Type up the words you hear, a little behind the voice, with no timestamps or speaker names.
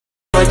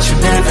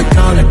you're never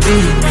gonna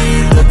beat me.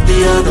 Look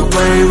the other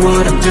way,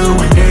 what I'm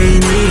doing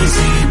ain't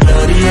easy.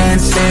 Bloody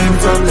hands stained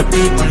from the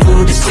people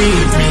who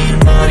deceive me.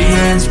 Muddy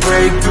hands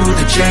break through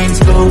the chains,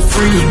 go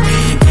free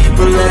me.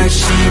 People like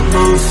sheep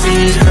move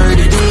feet, hurt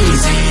it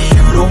easy.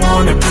 You don't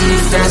wanna be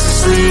fast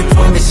asleep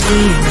when they're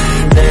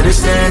scheming. Better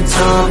stand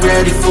tall,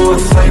 ready for a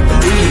fight,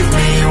 believe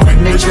me.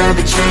 When they try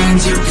to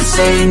change, you can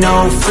say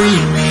no,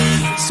 free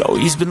me. So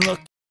he's been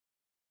looking.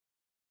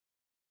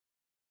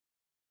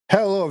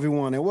 Hello,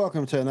 everyone, and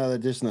welcome to another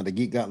edition of the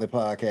Geek Gauntlet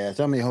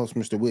podcast. I'm your host,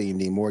 Mr. William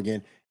D.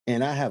 Morgan,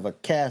 and I have a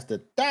cast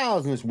of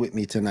thousands with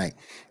me tonight.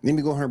 Let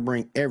me go ahead and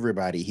bring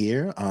everybody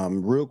here.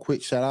 Real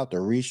quick shout out to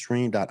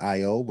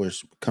Restream.io. We're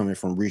coming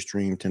from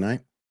Restream tonight,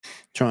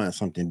 trying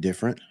something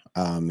different.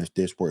 If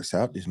this works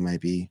out, this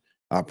might be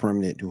our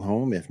permanent new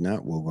home. If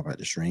not, we'll go back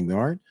to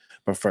StreamYard.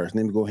 But first,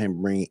 let me go ahead and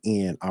bring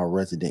in our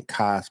resident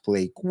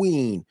cosplay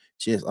queen.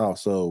 She is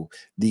also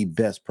the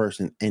best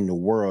person in the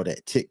world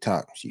at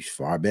TikTok. She's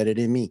far better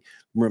than me.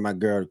 Bring my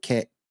girl,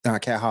 Cat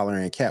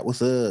hollering. Cat,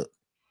 what's up?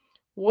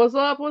 What's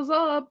up? What's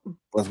up?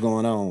 What's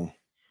going on?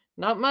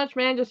 Not much,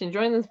 man. Just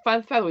enjoying this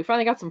fact that we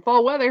finally got some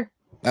fall weather.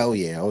 Oh,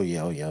 yeah. All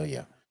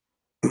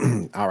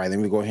right, let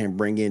me go ahead and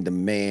bring in the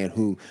man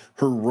who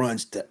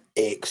runs the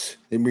X.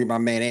 Let me bring my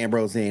man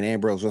Ambrose in.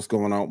 Ambrose, what's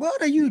going on?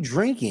 What are you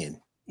drinking?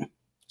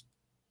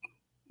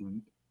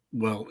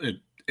 Well,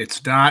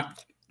 it's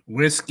not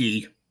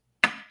whiskey.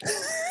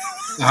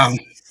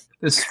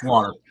 This is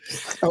water.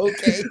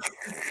 Okay.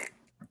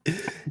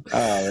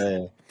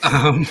 Oh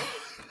man.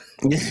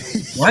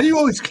 Why do you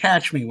always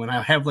catch me when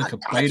I have like a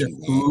plate of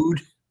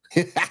food?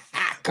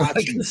 Caught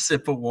like you. A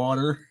sip of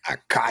water. I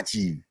caught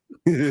you.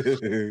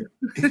 All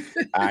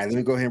right, let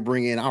me go ahead and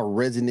bring in our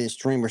resident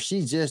streamer.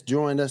 She just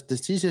joined us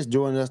this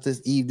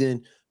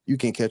evening. You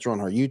can catch her on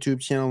her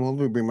YouTube channel.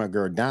 Let me bring my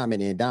girl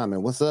Diamond in.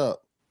 Diamond, what's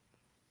up?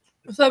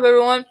 What's up,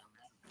 everyone?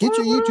 Get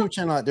your YouTube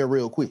channel out there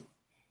real quick.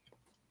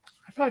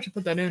 I probably should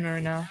put that in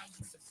right now.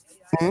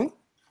 I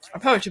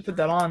probably should put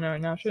that on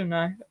right now, shouldn't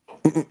I?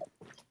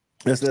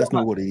 Let's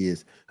know what it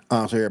is,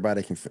 so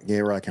everybody can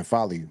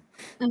follow you.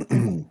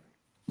 And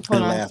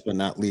last but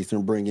not least,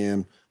 I'm bring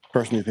in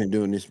person who's been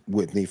doing this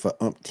with me for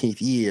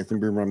umpteenth years,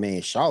 and bring my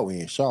man Shaw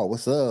in. Shaw,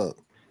 what's up?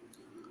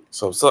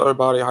 So what's up,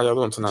 everybody? How y'all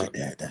doing tonight?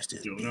 That's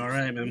just doing all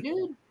right,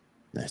 man.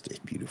 That's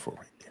just beautiful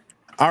right there.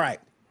 All right,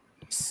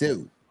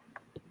 so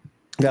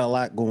got a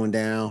lot going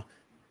down.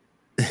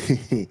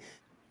 The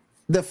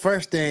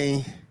first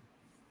thing,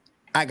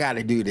 I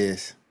gotta do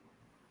this,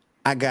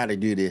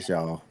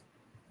 y'all.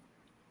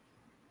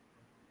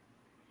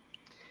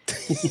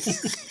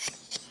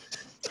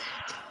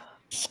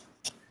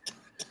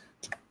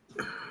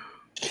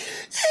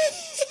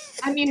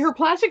 I mean, her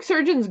plastic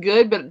surgeon's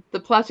good, but the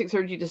plastic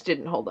surgery just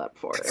didn't hold up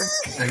for her.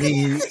 I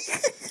mean,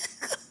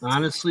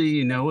 honestly,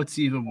 you know what's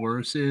even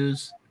worse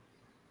is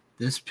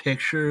this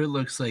picture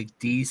looks like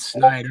Dee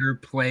Snider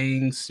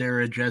playing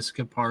Sarah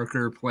Jessica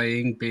Parker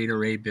playing Beta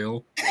Ray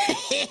Bill.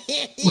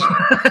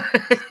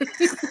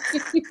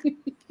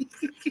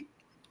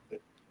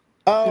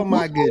 Oh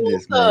my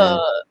goodness, man.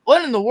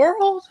 What in the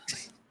world?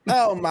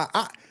 Oh my,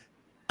 I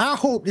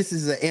hope this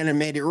is an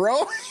animated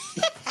role.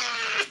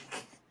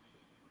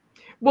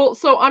 Well,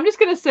 so I'm just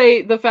going to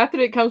say the fact that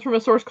it comes from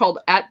a source called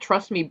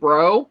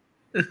 @TrustMeBro,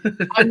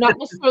 I'm not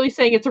necessarily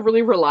saying it's a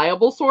really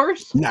reliable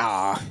source.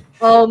 Nah.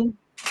 Oh,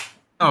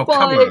 but,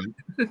 come on.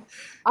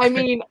 I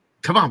mean,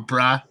 come on,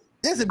 bruh.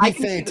 This would be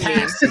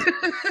fantastic.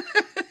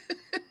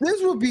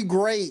 This would be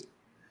great.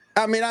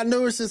 I mean, I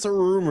know it's just a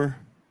rumor,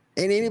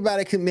 and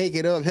anybody can make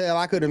it up. Hell,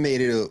 I could have made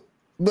it up.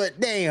 But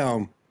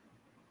damn,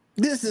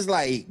 this is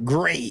like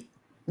great.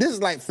 This is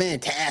like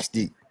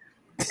fantastic.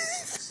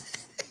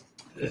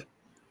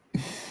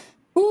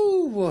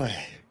 Ooh, boy.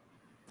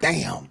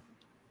 Damn.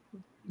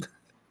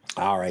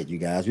 All right, you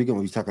guys. We're going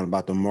to be talking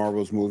about the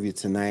Marvels movie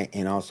tonight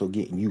and also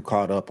getting you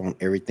caught up on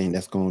everything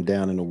that's going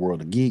down in the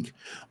world of geek.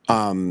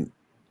 Who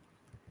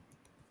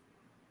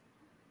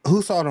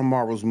saw the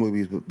Marvels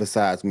movies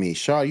besides me?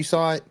 Shaw, you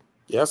saw it?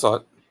 Yeah, I saw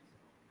it.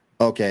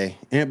 Okay.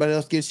 Anybody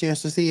else get a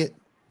chance to see it?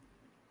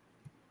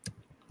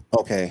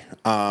 Okay.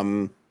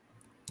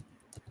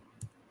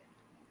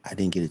 I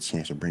didn't get a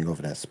chance to bring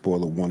over that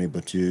spoiler warning,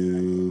 but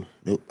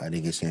nope, I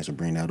didn't get a chance to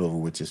bring that over,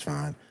 which is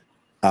fine.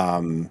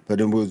 But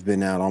the movie's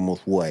been out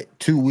almost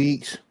 2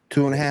 weeks,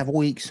 2.5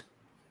 weeks.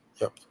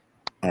 Yep.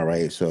 All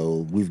right,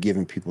 so we've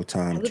given people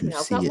time to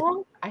see it.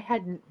 Long? I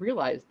hadn't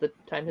realized the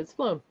time has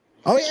flown.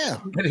 Oh yeah.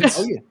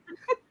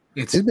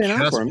 It's been out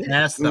just for a minute.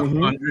 past the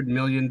 $100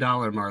 million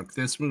mark.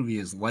 This movie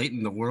is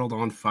lighting the world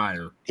on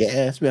fire.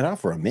 Yeah, it's been out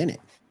for a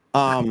minute.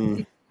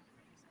 It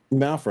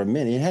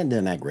hadn't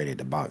done that great at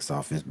the box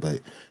office, but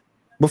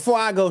before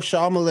I go,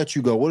 Shaw, I'm gonna let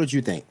you go. What did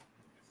you think?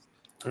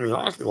 I mean,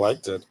 I actually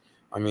liked it.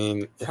 I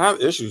mean, it had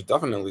issues,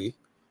 definitely.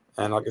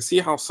 And I can see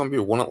how some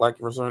people wouldn't like it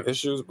for certain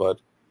issues, but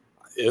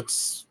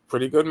it's a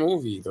pretty good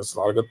movie. There's a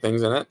lot of good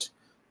things in it.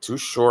 Too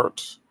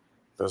short.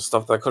 There's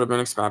stuff that could have been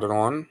expanded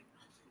on.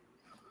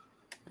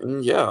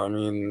 And yeah, I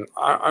mean,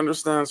 I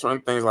understand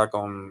certain things like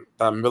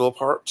that middle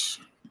part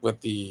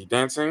with the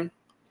dancing.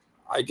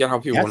 I get how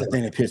people That's want the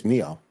thing that pissed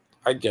me off.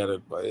 I get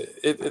it, but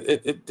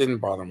it didn't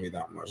bother me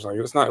that much. Like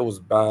it's not. It was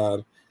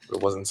bad, but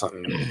it wasn't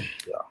something.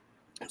 Yeah.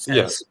 So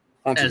yes.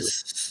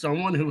 As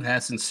someone who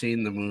hasn't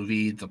seen the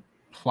movie, the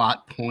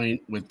plot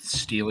point with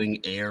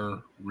stealing air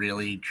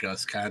really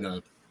just kind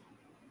of.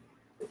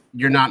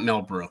 You're not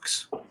Mel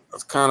Brooks.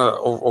 It's kind of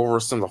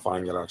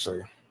oversimplifying it,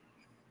 actually.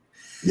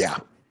 Yeah.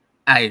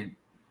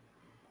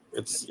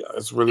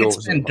 It's really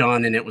it's been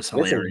done and it was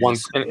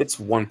hilarious. It's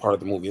one part of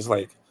the movie. It's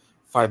like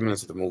 5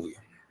 minutes of the movie.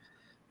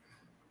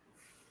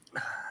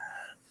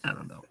 I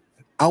don't know.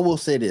 I will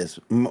say this: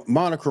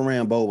 Monica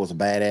Rambeau was a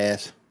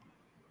badass,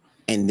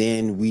 and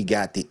then we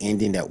got the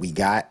ending that we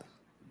got.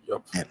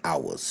 Yep. And I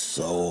was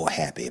so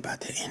happy about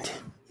the ending.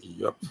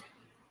 Yep.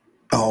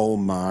 Oh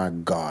my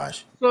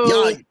gosh.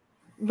 So,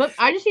 but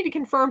I just need to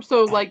confirm.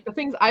 So, like the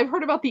things I've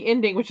heard about the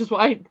ending, which is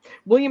why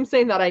William's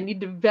saying that I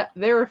need to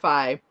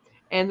verify,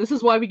 and this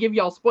is why we give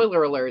y'all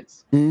spoiler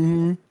alerts.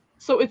 Mm-hmm.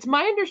 So it's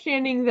my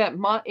understanding that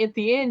at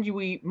the end,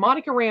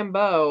 Monica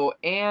Rambeau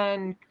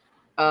and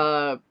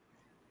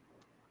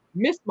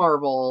Miss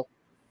Marvel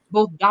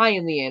both die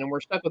in the end, and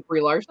we're stuck with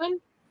Brie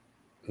Larson.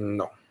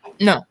 No.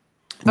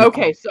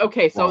 Okay,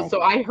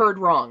 so I heard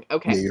wrong.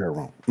 Okay, Yeah, you heard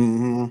wrong.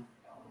 Mm-hmm.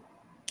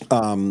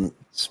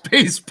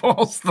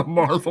 Spaceballs, the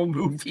Marvel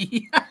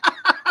movie.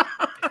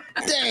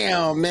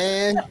 Damn,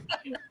 man.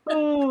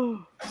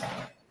 Oh.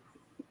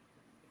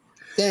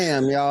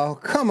 Damn, y'all.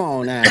 Come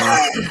on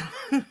now.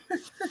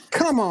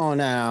 Come on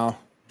now.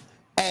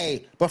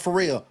 Hey, but for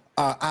real,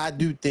 I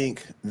do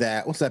think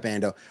that. What's up,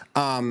 Ando?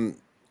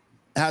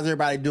 How's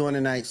everybody doing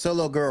tonight?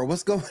 Solo girl,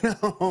 what's going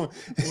on?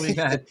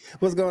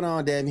 What's going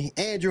on, Debbie?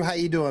 Andrew, how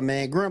you doing,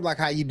 man? Grimblock,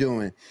 how you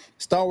doing?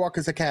 Star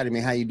Walkers Academy,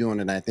 how you doing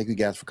tonight? Thank you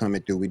guys for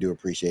coming through. We do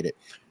appreciate it.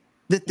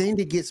 The thing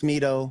that gets me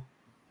though,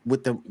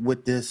 with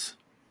this,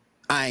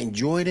 I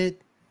enjoyed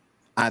it.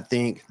 I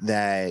think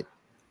that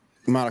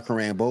Monica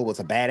Rambeau was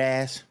a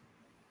badass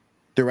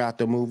throughout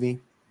the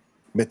movie,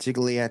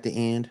 particularly at the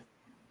end.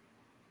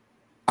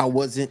 I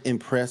wasn't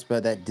impressed by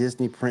that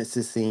Disney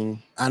princess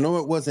scene. I know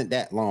it wasn't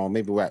that long.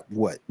 Maybe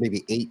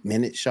maybe 8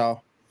 minutes, Shaw.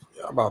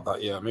 Yeah, about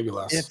that. Yeah, maybe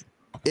less.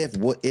 If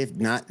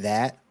not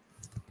that,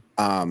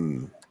 I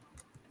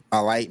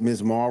like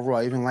Ms. Marvel.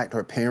 I even liked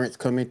her parents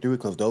coming through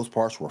because those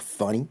parts were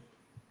funny.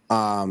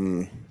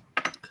 But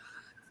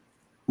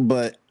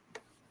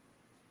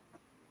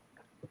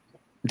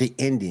the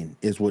ending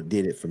is what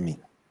did it for me.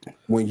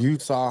 When you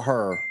saw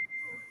her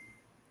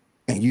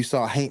and you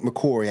saw Hank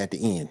McCoy at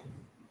the end,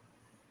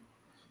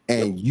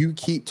 and you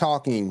keep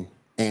talking,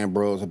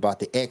 Ambrose, about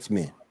the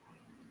X-Men.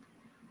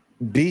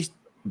 Beast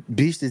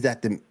is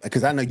at the,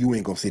 because I know you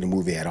ain't gonna see the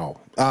movie at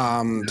all.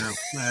 No,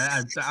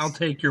 I'll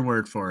take your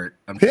word for it.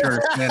 I'm sure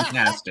it's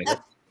fantastic.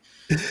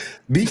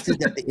 Beast is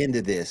at the end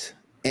of this,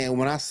 and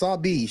when I saw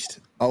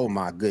Beast, oh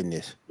my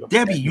goodness,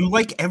 Debbie, you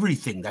like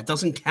everything. That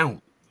doesn't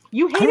count.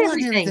 You hate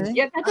everything. Like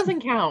Yeah, that doesn't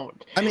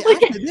count. I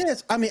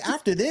mean,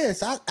 after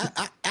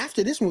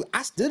this movie,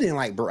 I still didn't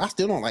like. I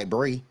still don't like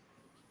Brie.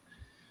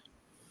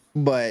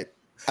 But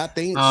I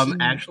think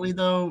actually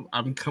though,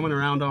 I'm coming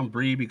around on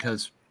Brie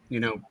because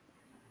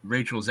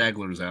Rachel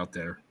Zegler's out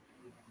there.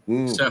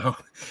 So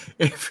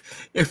if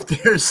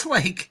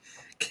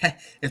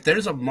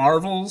there's a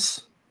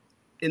Marvels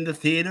in the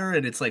theater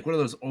and it's like one of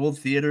those old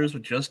theaters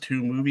with just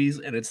 2 movies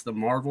and it's the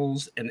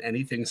Marvels and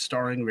anything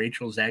starring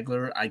Rachel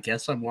Zegler, I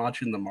guess I'm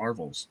watching the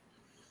Marvels.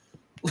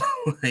 But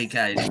I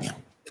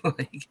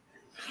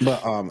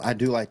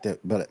do like that.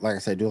 But like I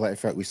said, I do like the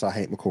fact we saw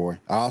Hank McCoy.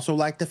 I also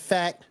like the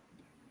fact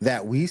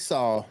that we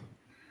saw,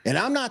 and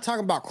I'm not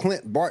talking about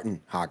Clint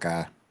Barton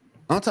Hawkeye.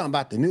 I'm talking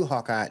about the new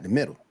Hawkeye in the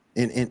middle,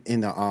 in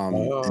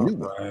the new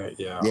one. Right,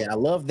 yeah, I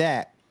love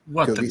that.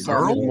 What, the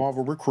girl?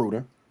 Marvel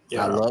Recruiter.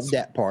 Yeah, I love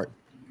that part.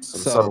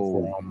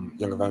 So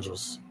Young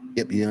Avengers.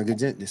 Yep, Young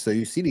Avengers. So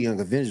you see the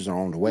Young Avengers are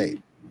on the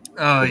way.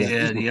 Oh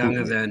yeah, the Young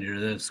Avenger.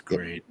 That's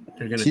great.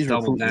 They're going to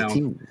double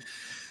down.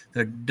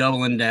 They're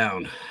doubling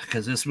down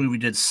because this movie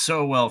did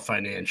so well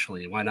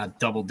financially. Why not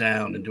double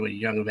down and do a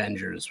Young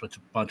Avengers with a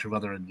bunch of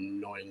other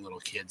annoying little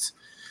kids?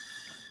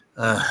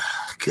 Yeah,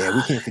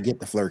 we can't forget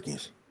the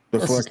Flurkins. The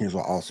Flurkins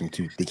were awesome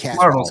too. The cats.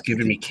 Marvel's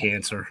giving me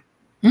cancer.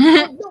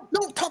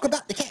 Don't talk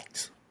about the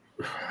cats.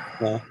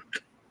 Yeah.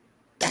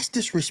 That's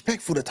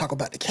disrespectful to talk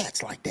about the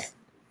cats like that.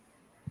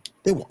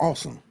 They were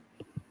awesome.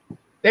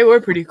 They were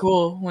pretty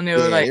cool when they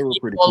were they were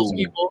pretty cool.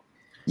 People.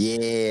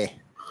 Yeah.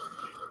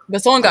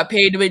 But someone got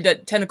paid to make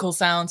that tentacle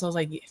sound, so I was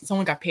like,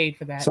 someone got paid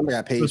for that. Somebody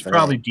got paid. It was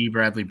probably D.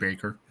 Bradley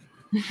Baker.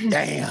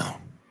 Damn.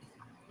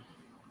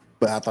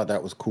 But I thought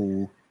that was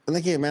cool. And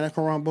again, Monica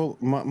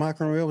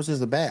Rambeau was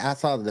just I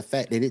saw the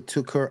fact that it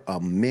took her a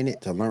minute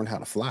to learn how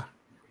to fly.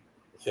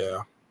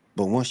 Yeah.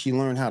 But once she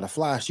learned how to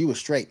fly, she was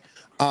straight.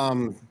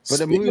 But the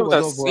Speaking movie of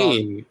was that overall.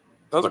 scene,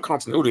 there's a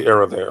continuity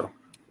error there.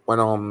 When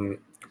in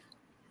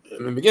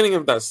the beginning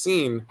of that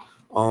scene,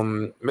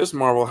 Miss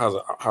Marvel has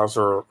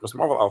her Miss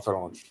Marvel outfit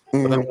on,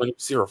 but then when you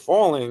see her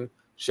falling,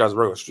 she has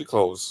regular street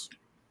clothes.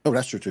 Oh,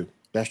 that's true too.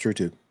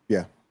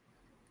 Yeah,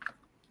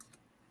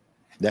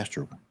 that's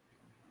true.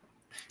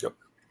 Yep.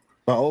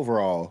 But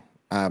overall,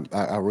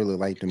 I really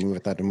liked the movie. I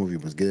thought the movie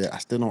was good. I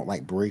still don't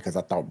like Brie because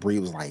I thought Brie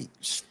was like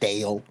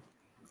stale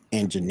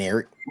and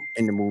generic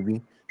in the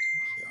movie.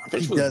 I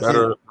think she was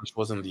better than she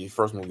was in the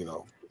first movie,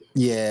 though.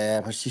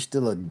 Yeah, but she's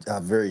still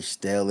a very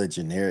stale and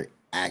generic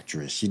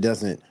actress. She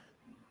doesn't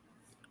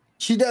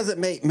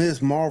make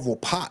Ms. Marvel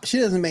pop. She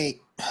doesn't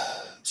make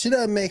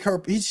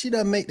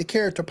the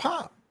character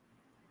pop.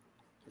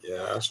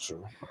 Yeah, that's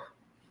true.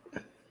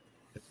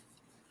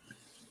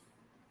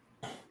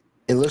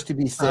 It looks to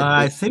be set.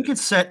 I think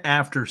it's set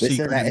after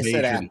Secret Invasion. It's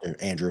set after,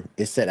 Andrew.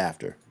 It's set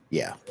after.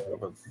 Yeah.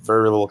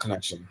 Very little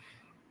connection.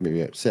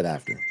 Maybe set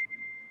after.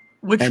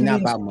 Which and means,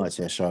 not about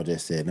much, as Shaw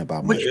just said. Not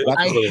about which much.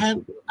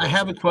 I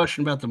have a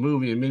question about the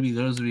movie, and maybe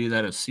those of you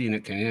that have seen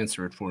it can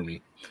answer it for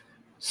me.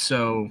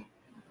 So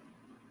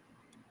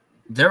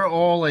they're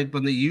all like,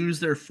 when they use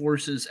their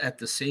forces at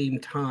the same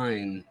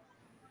time,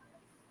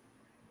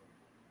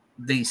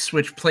 they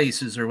switch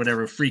places or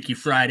whatever, Freaky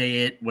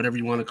Friday it, whatever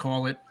you want to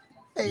call it.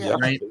 Yeah,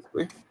 right.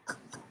 Basically.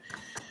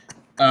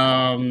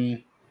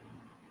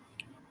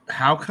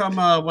 How come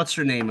what's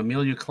her name?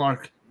 Emilia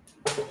Clarke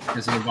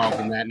isn't involved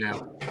in that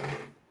now?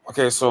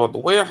 Okay, so the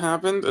way it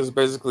happened is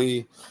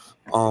basically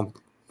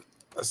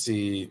let's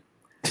see,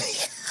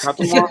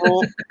 Captain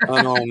Marvel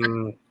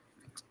and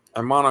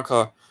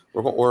Monica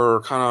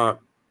were kind of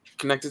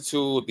connected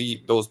to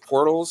those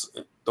portals,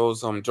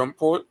 those jump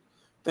port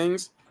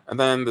things, and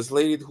then this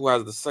lady who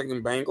has the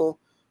second bangle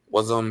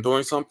was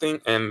doing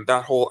something, and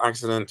that whole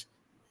accident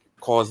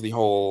caused the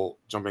whole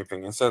jumping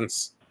thing. And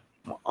since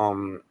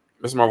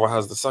Miss Marvel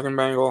has the second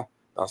bangle,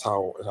 that's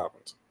how it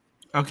happened.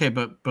 Okay,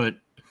 but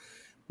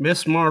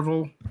Miss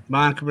Marvel,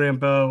 Monica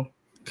Rambeau,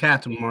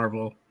 Captain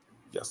Marvel,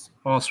 yes,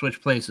 all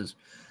switch places.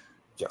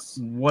 Yes.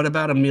 What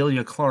about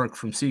Emilia Clarke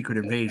from Secret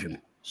Invasion?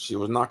 She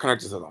was not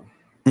connected to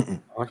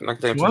them. Not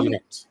connected to Nope,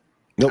 units.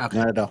 Okay.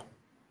 Not at all.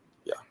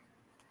 Yeah.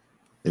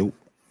 Nope.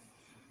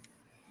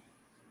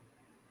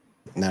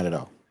 Not at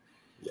all.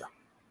 Yeah.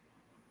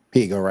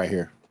 Here you go, right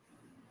here.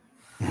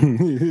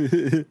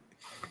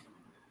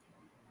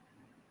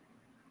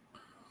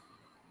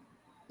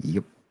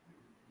 Yep.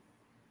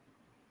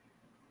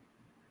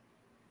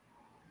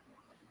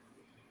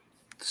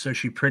 So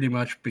she pretty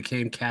much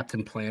became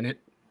Captain Planet.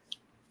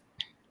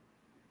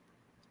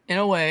 In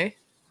a way.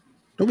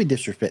 Don't be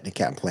disrespecting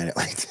Captain Planet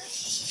like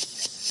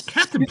this.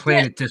 Captain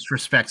Planet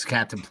disrespects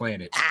Captain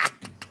Planet.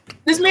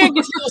 This man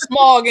gets real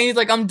small and he's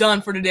like, I'm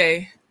done for the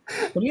day.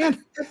 The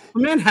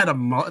man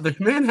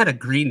had a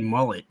green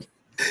mullet.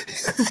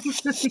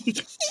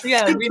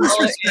 Yeah, he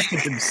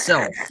disrespected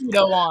himself.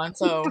 Go on,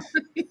 so.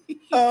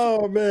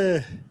 Oh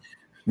man.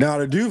 Now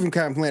the dude from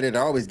Captain Planet that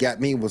always got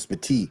me was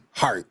Petite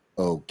Heart.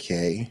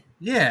 Okay.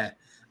 Yeah.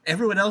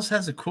 Everyone else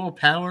has a cool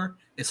power.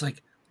 It's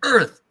like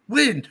earth,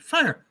 wind,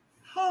 fire,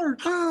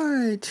 heart.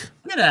 Heart.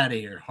 Get out of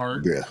here,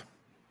 heart. Yeah.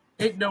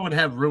 Ain't no one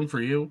have room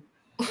for you.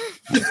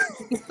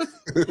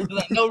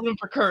 No room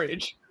for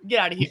courage. Get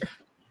out of here.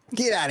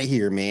 Get out of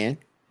here, man.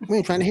 We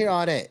ain't trying to hear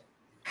all that.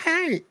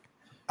 Hey.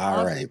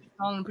 All right.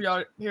 On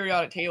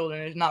periodic table,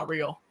 and it's not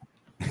real.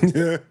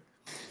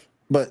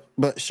 But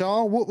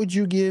Shaw, what would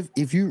you give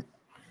if you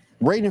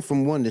rating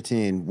from 1 to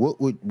 10?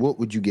 What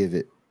would you give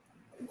it?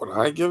 Would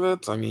I give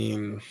it? I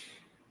mean,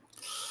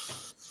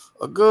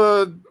 a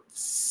good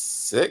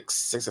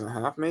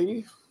 6.5,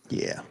 maybe.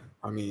 Yeah.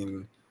 I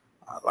mean,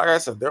 like I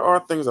said, there are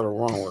things that are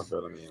wrong with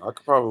it. I mean, I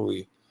could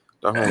probably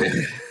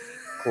definitely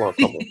pull a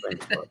couple of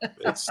things, but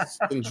it's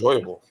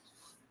enjoyable.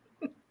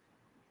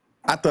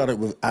 I thought it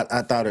was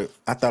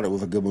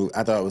a good movie.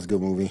 I thought it was a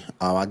good movie.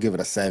 I'll give it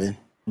a 7.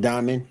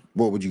 Diamond,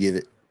 what would you give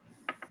it?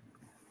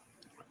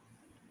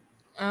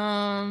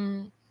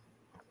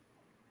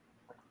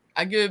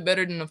 I give it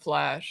better than The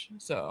Flash,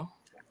 so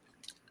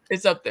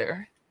it's up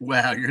there.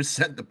 Wow, you're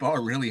setting the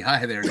bar really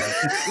high there.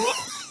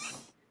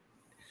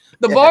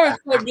 The bar is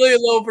set really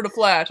low for The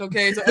Flash,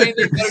 okay? So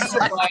anything better than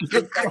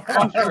The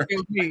Flash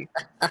is me.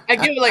 I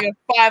give it like a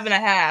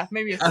 5.5,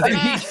 maybe a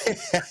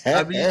 6.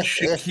 I mean,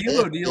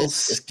 Shaquille O'Neal's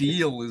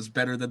Steel is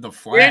better than The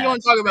Flash. We ain't gonna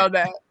talk about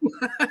that.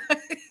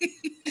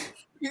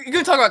 You're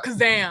gonna talk about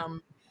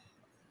Kazam.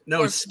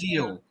 No,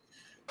 Steel,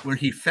 where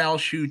he foul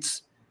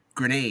shoots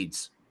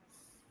grenades.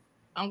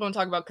 I'm gonna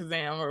talk about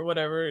Kazam or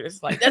whatever.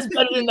 It's like that's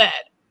better than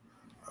that.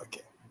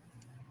 Okay.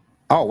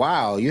 Oh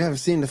wow, you haven't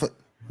seen the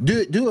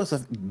do us a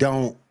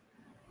don't.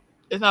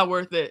 It's not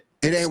worth it.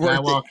 It ain't worth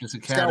it. Skywalker's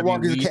Academy.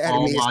 Skywalker's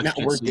Academy is not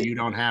worth it. You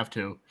don't have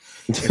to.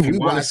 We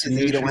watch it.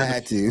 You don't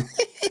have to.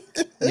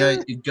 Yeah,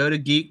 you go to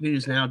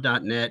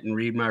geeknewsnow.net and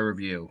read my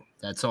review.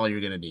 That's all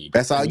you're gonna need.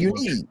 That's all you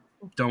need.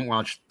 Don't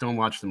watch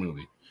the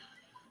movie.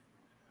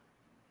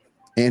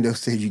 Ando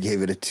said you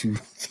gave it a 2.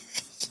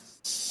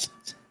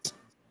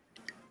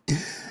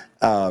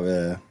 Oh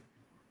man.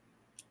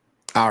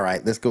 All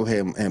right, let's go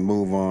ahead and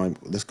move on.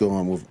 Let's go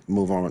on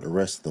move on with the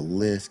rest of the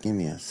list. Give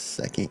me a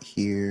second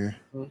here.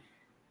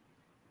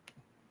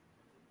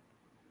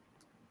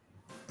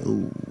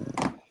 Ooh.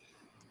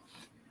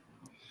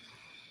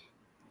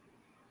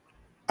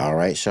 All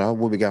right, Shaw,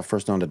 what we got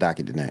first on the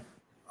docket tonight?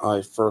 All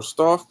right, first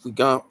off, we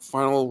got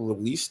final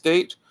release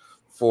date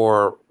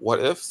for What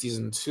If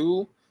Season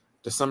 2,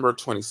 December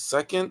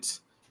 22nd.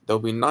 There'll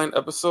be 9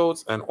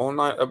 episodes, and all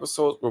 9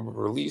 episodes will be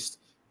released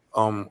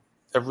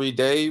every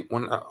day,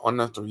 one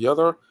after the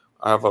other.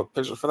 I have a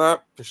picture for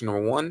that. Picture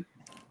number 1.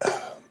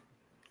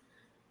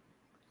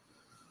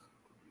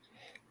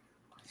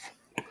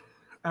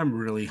 I'm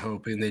really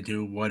hoping they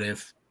do What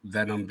If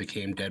Venom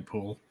became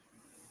Deadpool.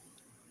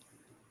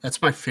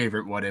 That's my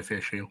favorite What If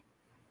issue.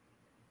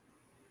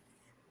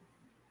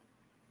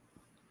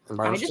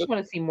 I just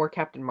want to see more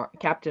Captain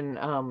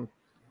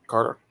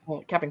Carter.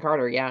 Well, Captain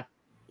Carter, yeah.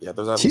 Yeah,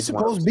 there's She's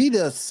supposed to be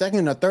the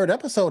 2nd or 3rd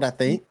episode, I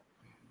think.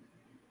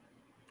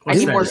 I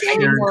need more.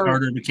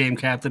 Carter became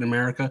Captain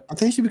America. I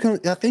think she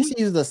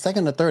is the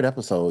 2nd or 3rd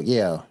episode.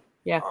 Yeah.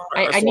 Yeah.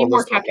 I need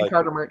more Captain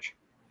Carter merch.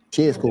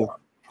 She is cool. Yeah.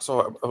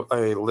 So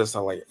a list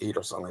of like 8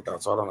 or something like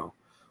that. So I don't know.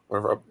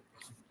 Whatever.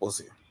 We'll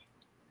see.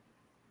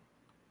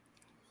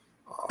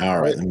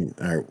 All right.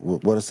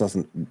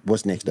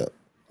 What's next up?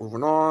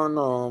 Moving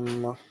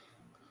on.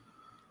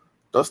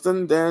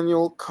 Dustin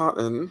Daniel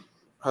Cotton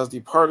has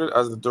departed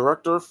as the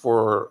director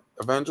for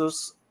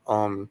Avengers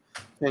Kang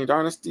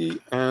Dynasty,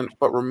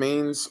 but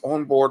remains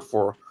on board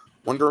for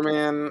Wonder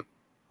Man,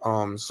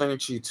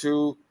 Shang-Chi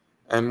 2,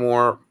 and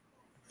more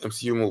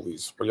MCU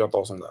movies. What are your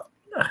thoughts on that?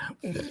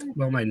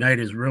 Well, my night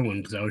is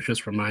ruined because I was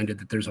just reminded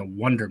that there's a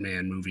Wonder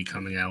Man movie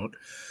coming out.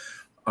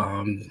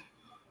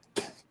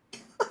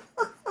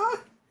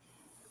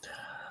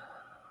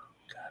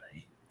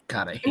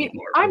 God, I hate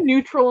Marvel. I'm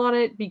neutral on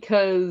it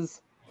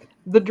because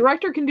the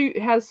director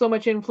has so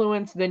much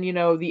influence. Then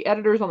the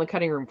editors on the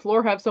cutting room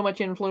floor have so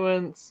much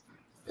influence.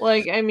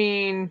 Like, I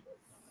mean,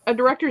 a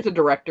director is a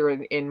director,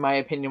 in my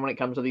opinion, when it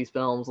comes to these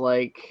films.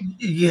 Like,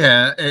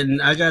 yeah,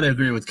 and I gotta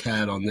agree with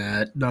Kat on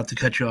that. Not to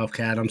cut you off,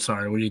 Kat. I'm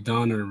sorry. Were you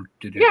done, or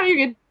did you? Yeah,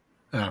 you're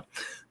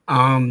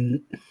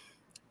good.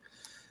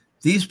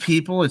 These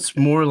people, it's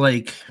more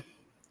like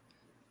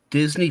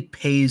Disney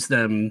pays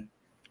them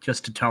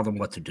just to tell them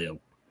what to do,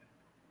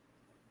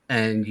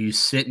 and you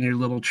sit in your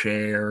little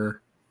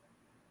chair,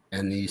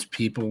 and these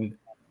people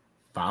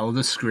follow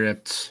the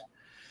script.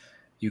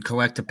 You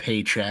collect a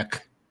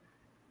paycheck.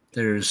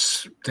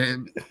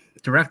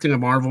 Directing a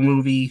Marvel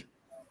movie,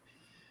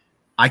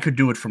 I could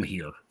do it from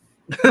here.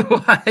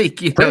 Like,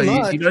 you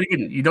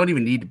don't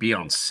even need to be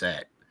on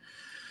set.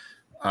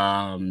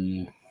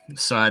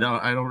 So I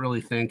don't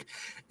really think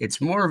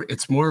it's more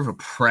of a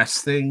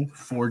press thing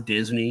for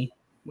Disney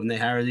when they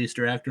hire these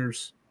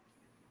directors.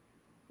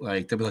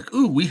 Like, they'll be like,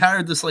 "Ooh, we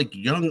hired this like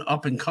young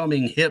up and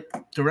coming hip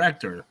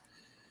director,"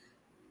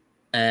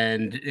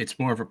 and it's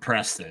more of a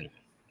press thing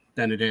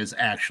than it is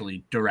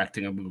actually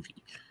directing a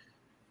movie.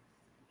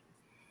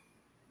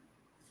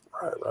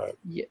 Right.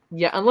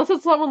 Yeah, unless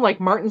it's someone like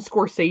Martin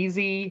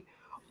Scorsese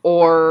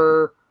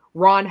or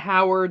Ron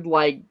Howard,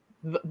 like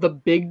the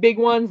big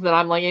ones, that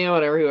I'm like,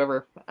 whatever,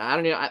 whoever. I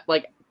don't know.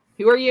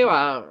 Who are you?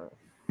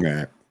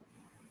 Right.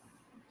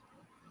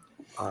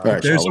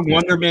 If there's a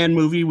Wonder Man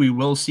movie, we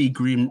will see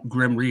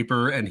Grim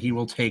Reaper, and he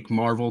will take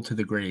Marvel to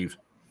the grave.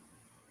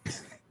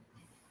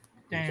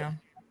 Damn.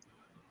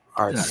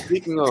 All right.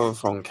 Speaking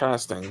of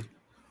casting,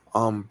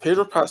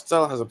 Pedro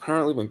Pascal has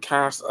apparently been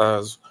cast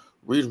as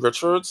Reed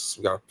Richards.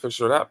 We got a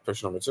picture of that.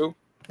 Picture number 2.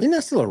 Isn't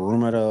that still a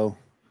rumor, though?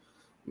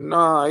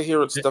 Nah, I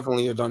hear it's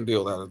definitely a done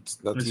deal.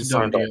 That he's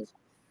signed up.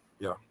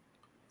 Yeah.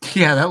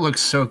 Yeah, that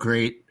looks so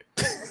great.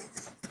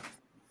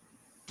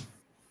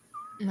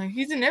 Like,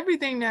 he's in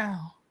everything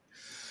now.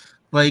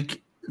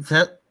 Like,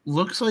 that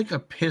looks like a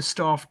pissed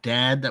off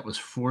dad that was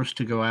forced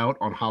to go out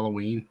on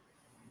Halloween.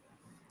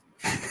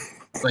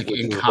 Like,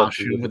 in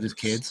costume with his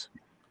kids.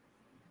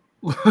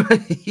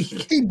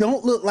 He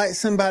don't look like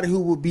somebody who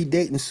would be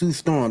dating Sue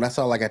Storm. That's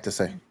all I got to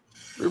say.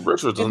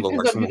 Richard doesn't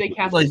look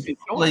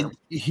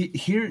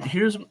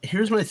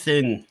here's my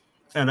thing,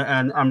 and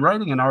I'm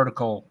writing an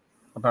article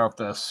about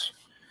this,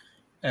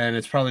 and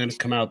it's probably going to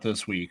come out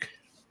this week.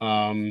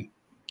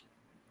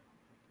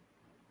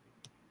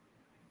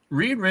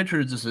 Reed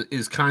Richards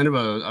is kind of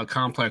a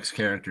complex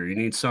character. You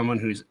need someone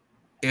who's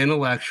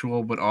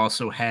intellectual but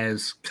also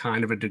has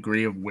kind of a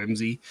degree of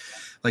whimsy.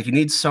 Like, you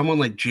need someone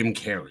like Jim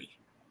Carrey.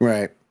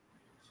 Right.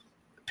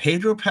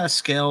 Pedro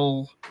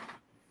Pascal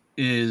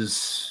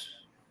is,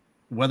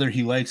 whether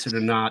he likes it or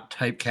not,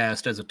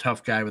 typecast as a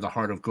tough guy with a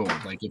heart of gold.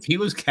 Like, if he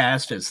was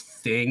cast as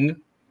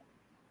Thing,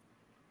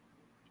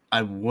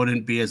 I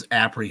wouldn't be as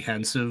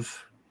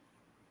apprehensive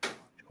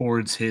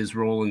towards his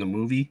role in the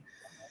movie.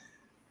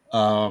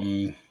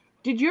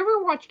 Did you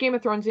ever watch Game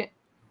of Thrones,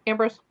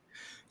 Ambrose?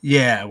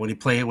 Yeah, when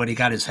he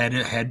got his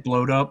head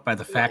blowed up by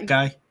the fat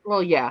guy.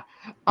 Well, yeah.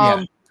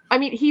 I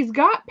mean,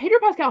 Pedro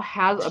Pascal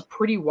has a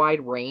pretty wide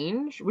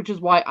range, which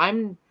is why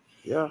I'm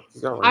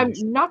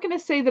not going to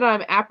say that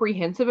I'm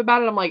apprehensive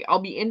about it. I'm like, I'll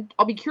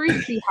be curious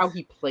to see how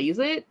he plays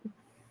it.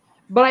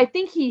 But I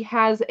think he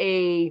has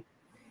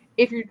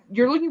if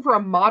you're looking for a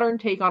modern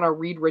take on a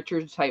Reed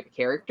Richards type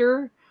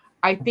character,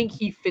 I think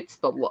he fits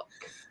the look.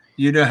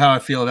 You know how I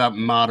feel about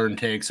modern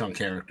takes on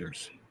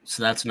characters,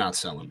 so that's not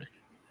selling me.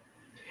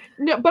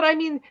 No, but I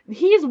mean,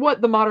 he's what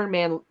the modern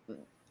man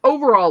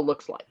overall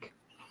looks like.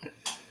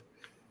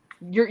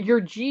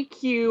 your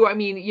GQ. I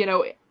mean, you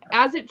know,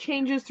 as it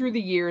changes through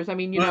the years. I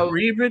mean, you know,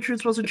 Reed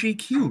Richards wasn't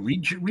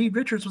GQ. Reed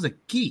Richards was a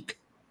geek.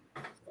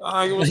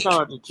 It was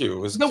kind of like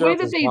GQ. The way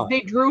that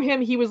they drew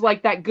him, he was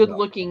like that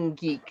good-looking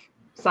geek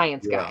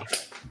science guy.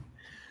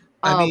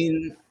 I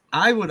mean,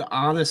 I would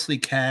honestly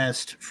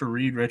cast for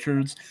Reed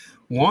Richards.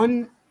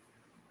 One,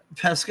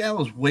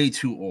 Pascal is way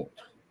too old.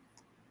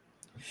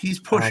 He's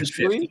pushing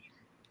 50.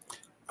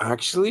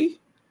 Actually,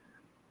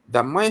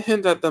 that might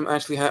hint at them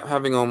actually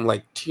having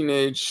like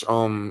teenage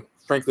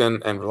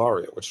Franklin and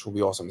Valeria, which will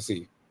be awesome to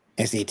see.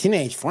 And see,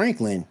 teenage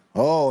Franklin.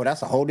 Oh,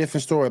 that's a whole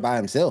different story by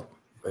himself.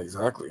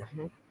 Exactly.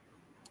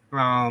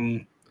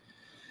 And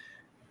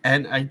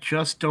I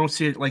just don't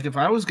see it. Like, if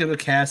I was going to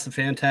cast the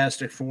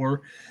Fantastic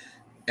Four,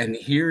 and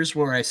here's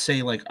where I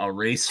say, like, a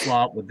race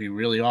swap would be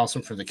really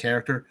awesome for the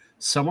character.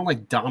 Someone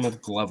like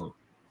Donald Glover,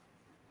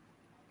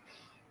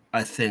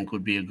 I think,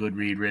 would be a good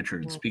Reed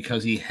Richards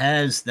because he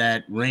has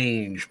that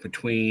range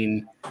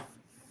between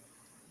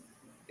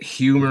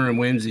humor and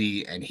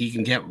whimsy, and he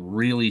can get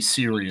really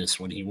serious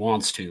when he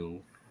wants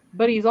to.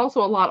 But he's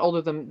also a lot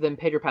older than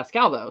Pedro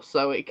Pascal, though,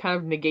 so it kind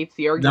of negates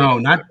the argument. No,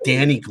 not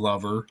Danny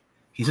Glover.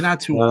 He's not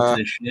too old for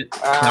this shit.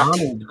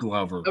 Donald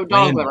Glover. Oh,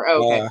 Donald Glover.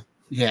 Oh, okay.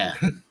 Yeah.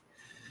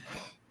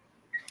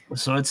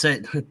 So I'd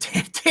say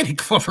Danny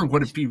Glover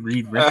wouldn't be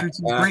Reed Richards.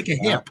 He'd break a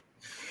hip.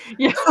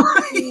 Yeah.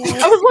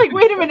 I was like,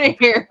 wait a minute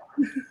here.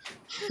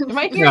 Am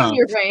I hearing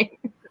you right?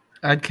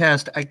 I'd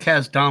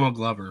cast Donald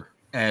Glover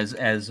as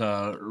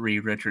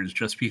Reed Richards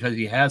just because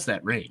he has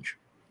that range.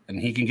 And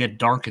he can get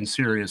dark and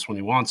serious when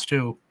he wants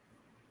to.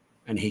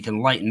 And he can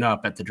lighten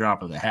up at the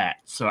drop of a hat.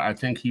 So I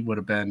think he would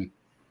have been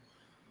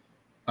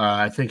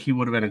a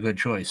good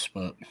choice,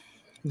 but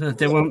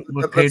they went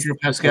with Pedro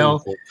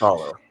Pascal.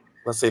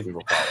 Let's save him for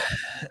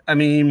Collar. I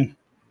mean,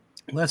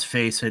 let's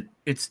face it,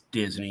 it's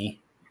Disney.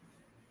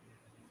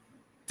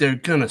 They're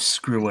gonna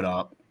screw it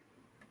up.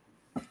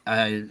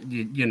 I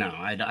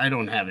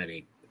don't have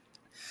any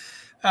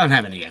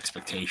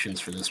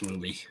expectations for this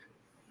movie.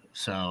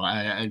 So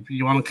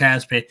you want to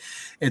cast me?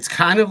 It's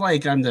kind of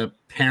like I'm the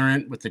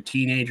parent with the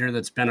teenager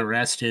that's been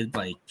arrested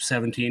like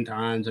 17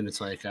 times, and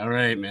it's like, all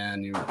right,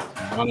 man, you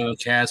want to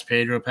cast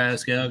Pedro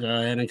Pascal? Go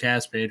ahead and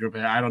cast Pedro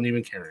Pascal. I don't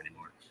even care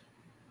anymore.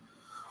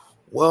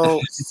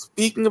 Well,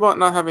 speaking about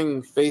not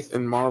having faith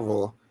in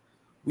Marvel,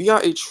 we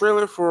got a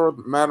trailer for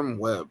Madam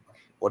Web.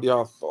 What are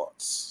y'all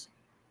thoughts?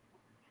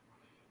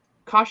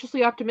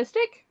 Cautiously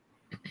optimistic?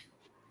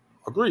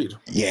 Agreed.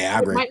 Yeah, I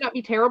agree. It might not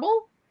be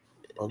terrible.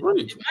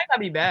 Agreed. It might not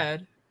be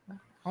bad.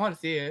 I want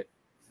to see it.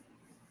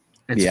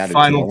 It's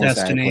Final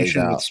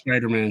Destination with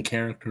Spider-Man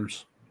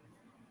characters.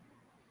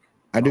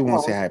 I do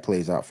want to see how it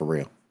plays out for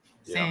real.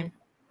 Same.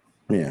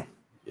 Yeah.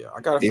 Yeah,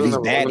 I got a If feeling he's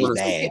bad, he's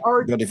bad.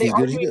 But if he's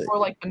good, he's good. More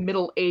like the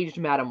middle-aged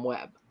Madam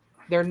Web.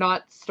 They're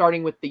not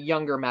starting with the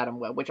younger Madam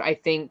Web, which I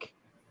think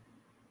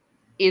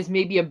is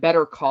maybe a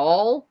better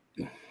call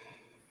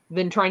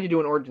than trying to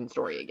do an origin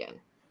story again.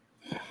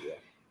 Yeah.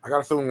 I got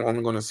a feeling we're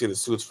only going to see the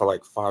suits for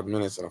like 5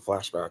 minutes in a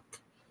flashback.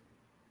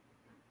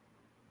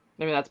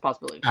 I mean, that's a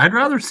possibility. I'd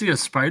rather see a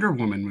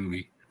Spider-Woman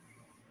movie.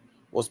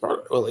 Well,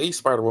 a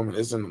Spider-Woman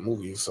is in the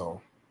movie,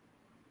 so.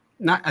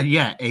 Not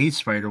a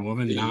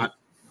Spider-Woman, not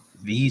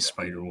the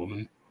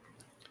Spider-Woman.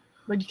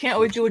 But you can't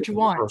always do what you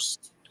want.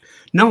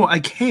 No, I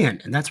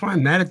can't, and that's why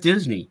I'm mad at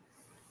Disney.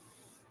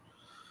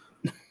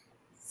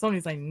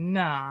 Sony's like,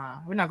 nah,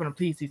 we're not going to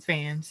please these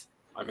fans.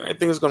 I mean, I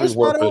think it's going to be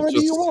worth it.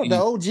 Do you want the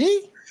OG?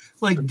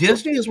 Like,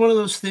 Disney is one of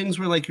those things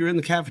where, like, you're in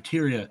the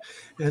cafeteria,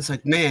 and it's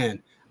like,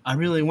 man, I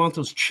really want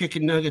those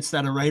chicken nuggets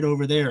that are right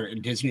over there.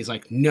 And Disney's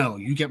like, no,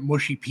 you get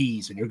mushy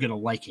peas, and you're going to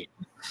like it.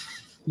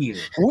 Here.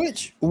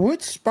 Which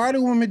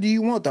Spider-Woman do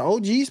you want? The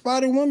OG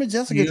Spider-Woman,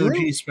 Jessica Drew?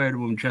 The OG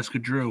Spider-Woman, Jessica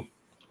Drew.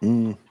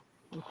 I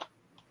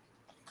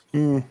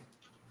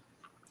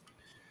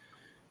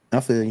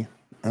feel you.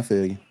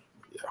 Yeah.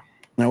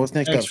 Now, what's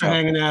next? Thanks for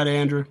hanging out,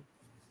 Andrew.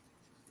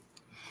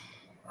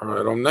 All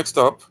right. Next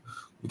up,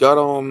 we got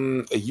a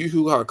Yu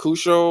Yu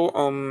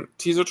Hakusho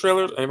teaser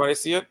trailer. Anybody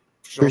see it?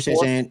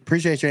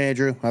 Appreciate you,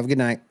 Andrew. Have a good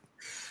night.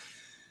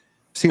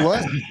 See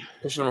what?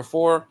 Picture number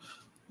 4.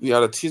 We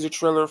had a teaser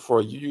trailer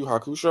for Yu Yu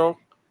Hakusho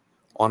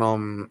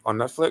on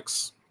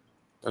Netflix.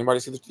 Anybody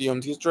see the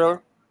teaser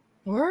trailer?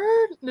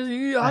 Word?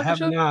 I have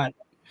not.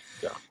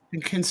 Yeah.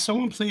 And can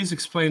someone please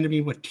explain to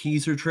me what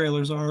teaser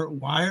trailers are?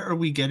 Why are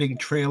we getting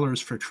trailers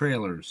for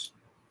trailers?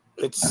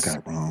 I got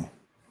it wrong.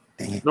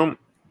 Dang it. No,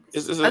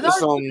 it's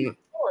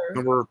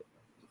number.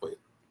 Wait,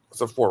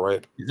 it's a 4,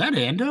 right? Is that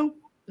Ando?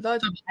 I thought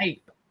it was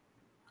hype.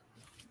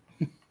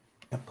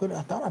 I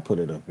thought I put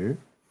it up here.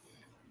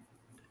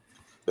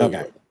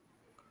 Okay.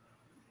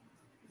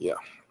 Yeah.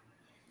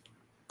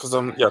 Because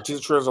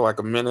teaser trailers are like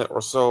a minute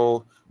or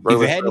so. If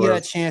you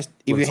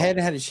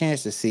hadn't had a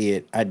chance to see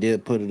it, I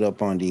did put it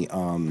up on the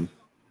on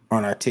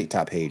our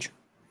TikTok page.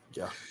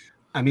 Yeah.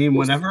 I mean,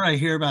 whenever I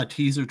hear about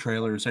teaser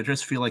trailers, I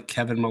just feel like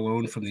Kevin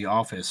Malone from The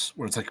Office,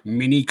 where it's like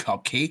mini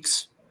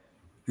cupcakes.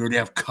 You already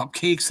have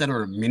cupcakes that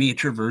are a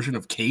miniature version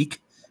of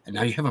cake, and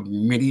now you have a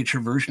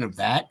miniature version of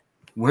that.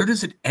 Where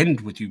does it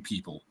end with you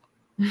people?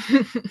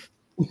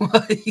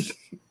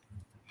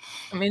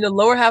 I mean, the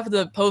lower half of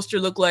the poster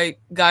looked like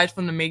guys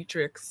from the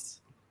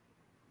Matrix.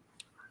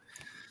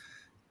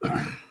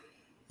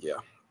 Yeah.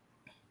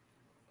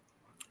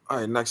 All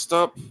right, next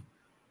up,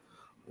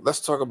 let's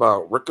talk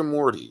about Rick and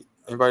Morty.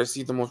 Anybody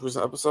see the most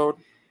recent episode?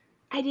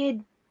 I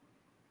did.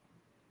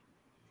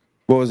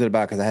 What was it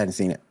about? Because I hadn't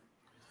seen it.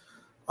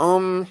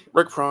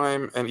 Rick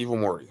Prime and Evil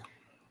Morty.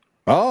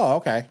 Oh,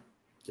 okay.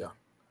 Yeah.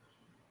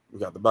 We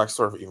got the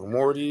backstory of Evil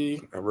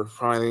Morty, and Rick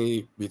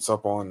finally beats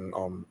up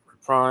on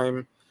Rick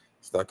Prime.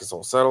 So that gets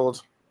all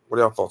settled. What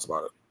are y'all thoughts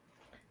about it?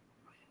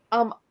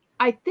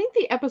 I think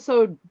the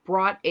episode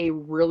brought a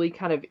really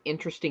kind of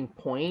interesting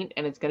point,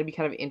 and it's going to be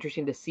kind of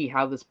interesting to see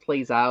how this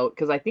plays out,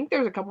 because I think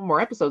there's a couple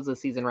more episodes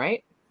this season,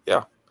 right?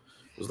 Yeah.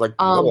 It was like,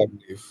 I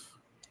believe.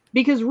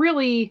 Because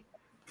really,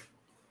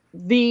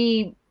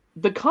 the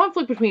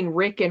conflict between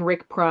Rick and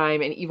Rick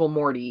Prime and Evil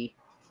Morty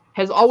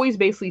has always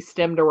basically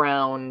stemmed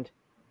around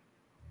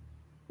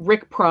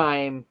Rick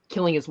Prime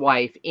killing his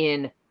wife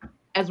in,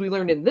 as we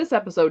learned in this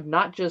episode,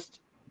 not just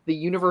the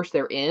universe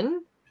they're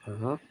in,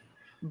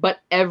 but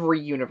every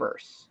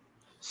universe.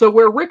 So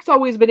where Rick's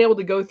always been able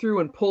to go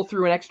through and pull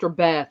through an extra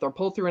Beth or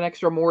pull through an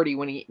extra Morty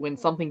when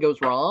something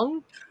goes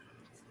wrong,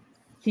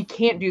 he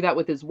can't do that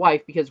with his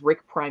wife because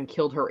Rick Prime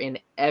killed her in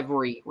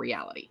every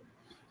reality.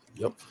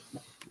 Yep.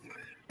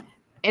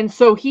 And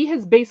so he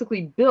has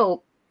basically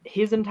built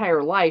his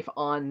entire life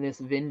on this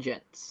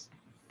vengeance.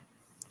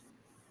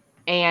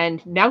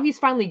 And now he's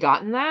finally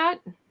gotten that.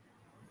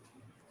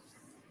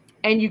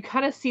 And you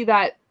kind of see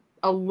that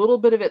a little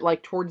bit of it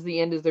like towards the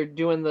end as they're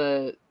doing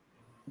the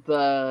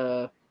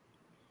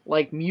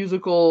like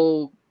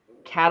musical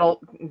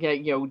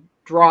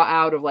draw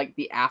out of like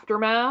the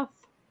aftermath,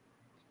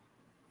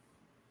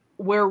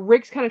 where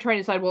Rick's kind of trying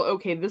to decide, well,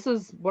 okay, this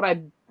is what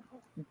I've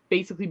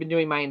basically been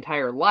doing my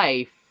entire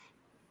life.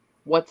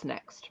 What's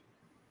next?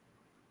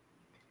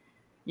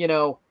 You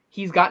know,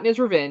 he's gotten his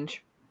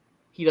revenge.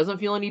 He doesn't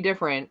feel any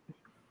different.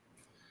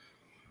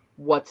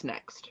 What's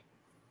next?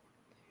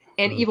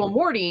 And Evil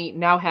Morty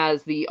now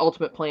has the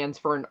ultimate plans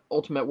for an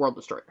ultimate world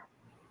destroyer.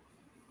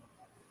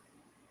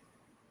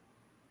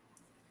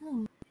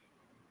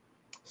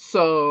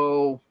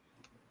 So,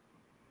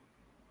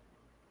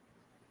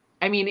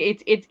 I mean,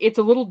 it's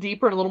a little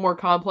deeper and a little more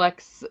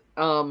complex.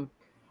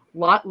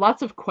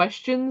 Lots of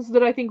questions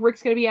that I think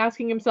Rick's going to be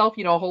asking himself.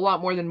 You know, a whole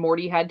lot more than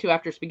Morty had to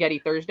after Spaghetti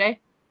Thursday.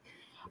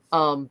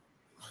 Ooh,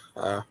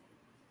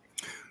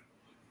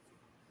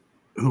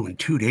 in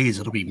 2 days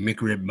it'll be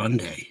McRib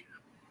Monday.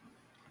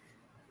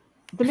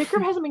 The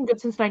McRib hasn't been good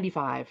since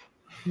 '95.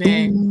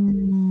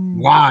 Man.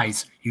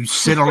 Lies. You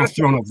sit on a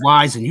throne of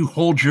lies and you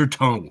hold your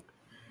tongue.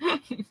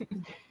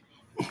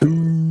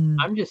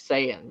 I'm just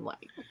saying,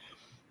 like.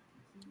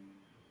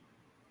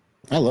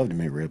 I love the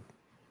McRib.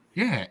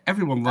 Yeah,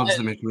 everyone loves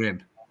the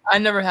McRib. I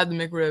never had the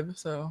McRib,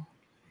 so.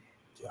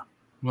 Yeah.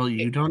 Well,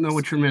 you don't know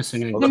what you're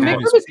missing. The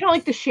McRib is kind of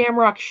like the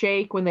Shamrock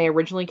Shake when they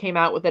originally came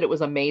out with it. It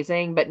was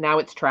amazing, but now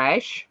it's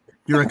trash.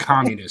 You're a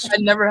communist. I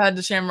never had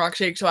the Shamrock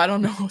Shake, so I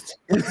don't know.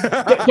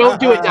 Don't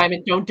do it,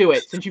 Diamond. Don't do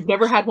it. Since you've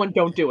never had one,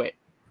 don't do it.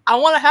 I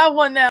want to have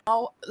one now.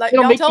 Like,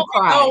 It'll y'all make tell you me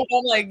cry. no.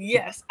 I'm like,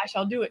 yes, I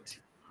shall do it.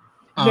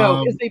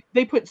 No, because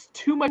they put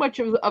too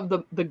much of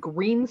the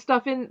green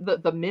stuff in,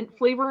 the mint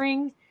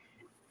flavoring,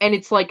 and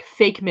it's like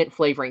fake mint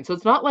flavoring. So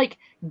it's not like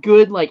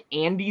good like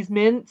Andes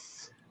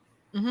mints.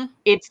 Mm-hmm.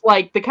 It's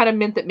like the kind of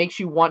mint that makes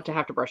you want to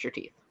have to brush your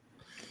teeth.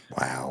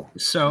 Wow.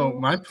 So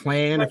my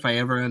plan, if I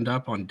ever end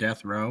up on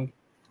death row,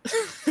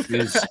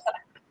 is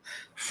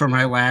for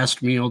my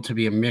last meal to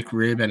be a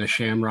McRib and a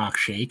Shamrock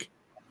Shake,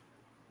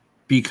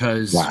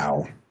 because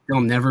they'll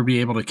never be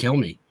able to kill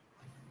me.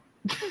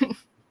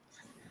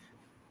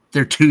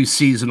 They're 2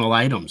 seasonal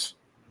items.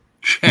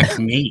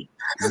 Checkmate.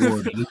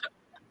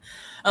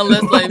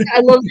 Unless, like, I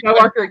love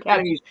Skywalker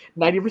Academy's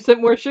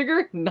 90% more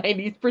sugar,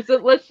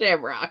 90% less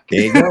Shamrock.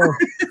 There you go.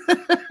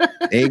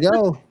 There you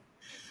go.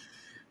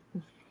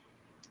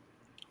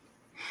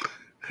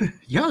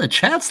 Yo, the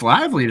chat's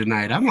lively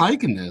tonight. I'm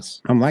liking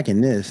this. I'm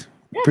liking this.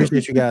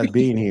 Appreciate you guys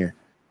being here.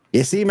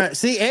 You see,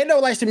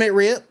 Ando likes to make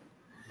rib.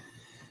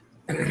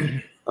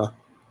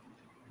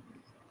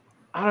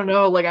 I don't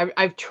know. Like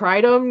I've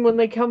tried them when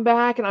they come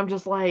back, and I'm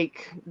just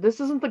like, this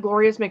isn't the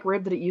glorious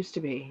McRib that it used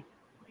to be.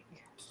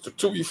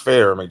 To be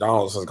fair,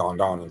 McDonald's has gone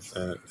down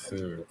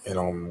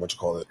in what you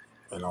call it.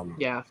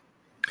 Yeah.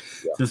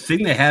 The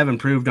thing they have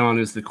improved on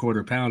is the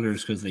quarter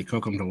pounders because they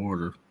cook them to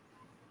order.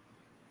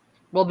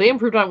 Well, they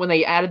improved on it when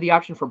they added the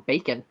option for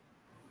bacon.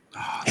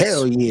 Oh,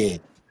 Hell yeah.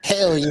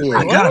 Hell yeah.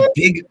 I got a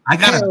Big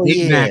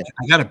Mac.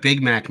 I got a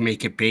Big Mac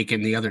make it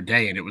bacon the other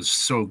day, and it was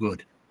so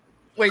good.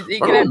 Wait, you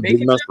can have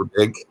bacon?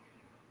 Big.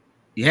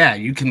 Yeah,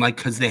 you can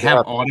because they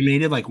have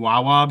automated like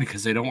Wawa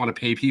because they don't want to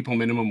pay people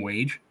minimum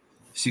wage,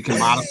 so you can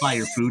modify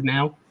your food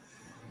now.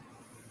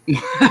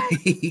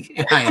 I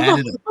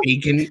added a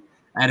bacon.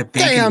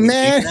 Damn,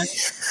 man.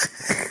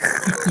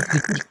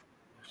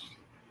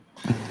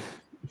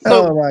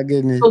 So, oh my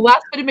goodness. The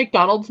last bit of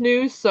McDonald's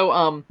news.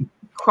 So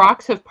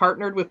Crocs have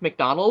partnered with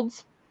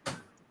McDonald's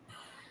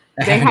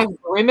They have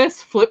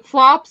Grimace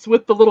flip-flops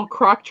with the little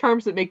croc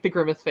charms that make the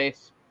Grimace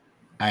face.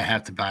 I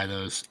have to buy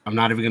those. I'm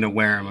not even going to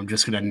wear them. I'm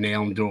just going to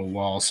nail them to a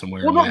wall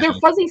somewhere. Well, no, they're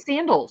fuzzy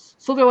sandals.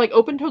 So they're like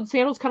open-toed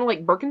sandals, kind of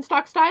like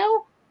Birkenstock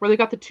style, where they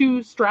got the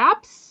 2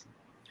 straps,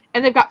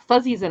 and they've got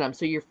fuzzies in them,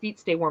 so your feet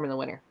stay warm in the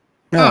winter.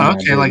 Oh,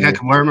 okay. Like I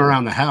can wear them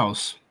around the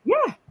house.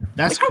 Yeah.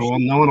 That's cool.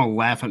 No one will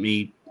laugh at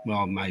me.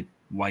 Well, my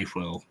wife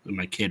will, and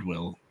my kid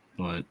will,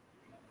 but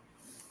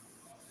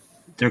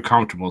they're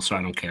comfortable, so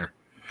I don't care.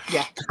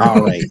 Yeah.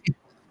 All right.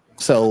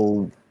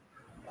 So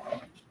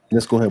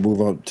let's go ahead and move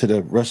on to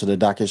the rest of the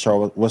docket.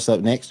 Charlotte, what's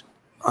up next?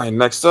 All right,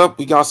 next up,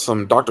 we got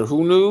some Doctor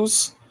Who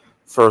news.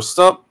 First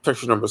up,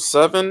 picture number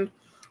 7.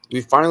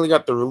 We finally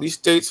got the release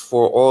dates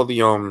for all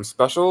the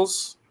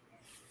specials.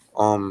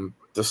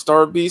 The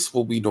Star Beast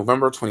will be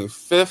November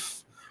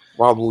 25th,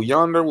 Wild Blue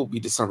Yonder will be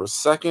December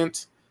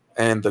 2nd,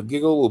 and The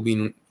Giggle will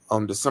be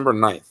December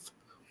 9th.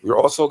 We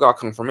also got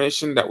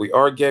confirmation that we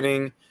are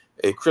getting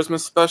a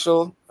Christmas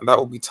special, and that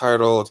will be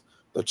titled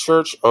The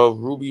Church of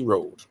Ruby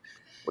Road.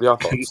 What are y'all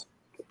thoughts?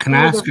 Can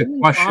I ask a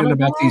question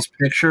about these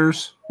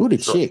pictures? Who the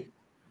chick?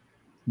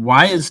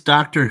 Why is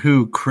Doctor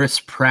Who Chris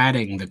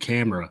Pratting the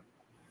camera?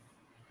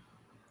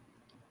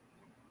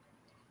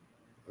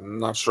 I'm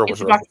not sure what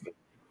you're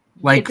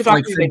Like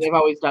they've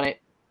always done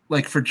it.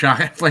 Like for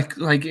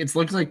like it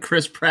looks like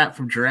Chris Pratt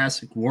from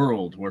Jurassic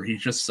World, where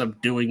he's just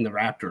subduing the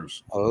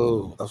raptors.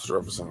 Oh, that's what you're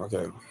representing.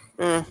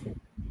 Okay.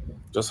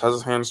 Just has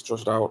his hands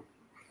stretched out.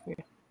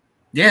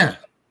 Yeah.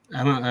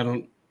 I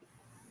don't.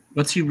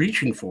 What's he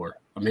reaching for?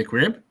 A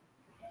McRib?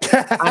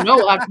 I know.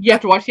 You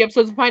have to watch the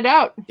episodes and find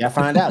out. Yeah,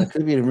 find out. It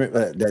could be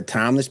the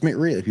timeless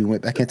McRib. If you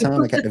went back in time,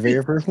 like at the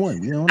very first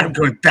one. You know, I'm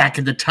going back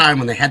in the time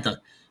when they had the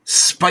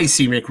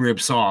spicy McRib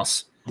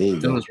sauce.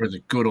 Those were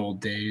the good old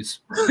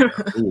days. There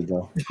you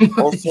go.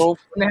 Also,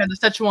 when they had the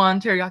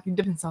Szechuan teriyaki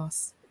dipping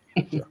sauce.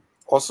 Yeah.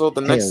 Also, the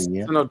next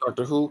season of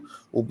Doctor Who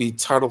will be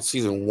titled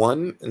Season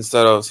 1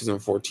 instead of Season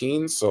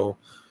 14, so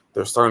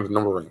they're starting the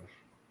numbering.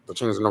 They're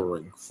changing the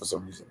numbering for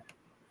some reason.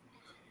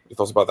 Your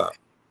thoughts about that?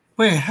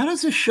 Wait, how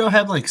does this show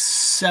have like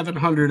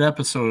 700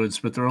 episodes,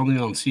 but they're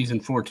only on Season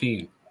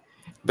 14?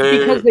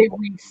 Because they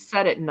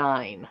reset at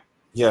 9.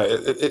 Yeah,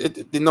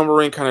 the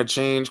numbering kind of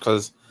changed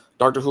because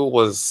Doctor Who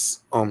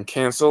was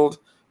canceled,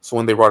 so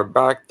when they brought it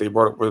back, they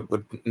brought it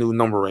with new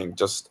numbering.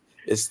 Just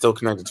it's still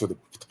connected to the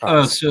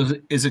past. So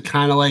is it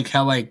kind of like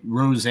how like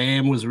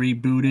Roseanne was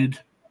rebooted,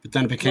 but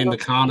then it became the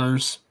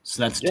Connors?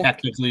 So that's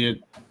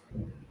technically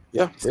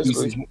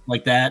basically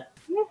like that.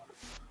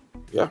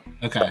 Yeah.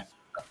 Okay.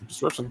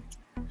 Description.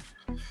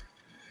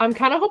 I'm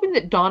kind of hoping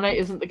that Donna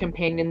isn't the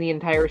companion the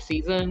entire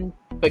season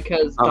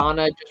because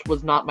Donna just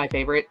was not my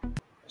favorite.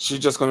 She's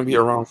just going to be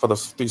around for the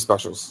 3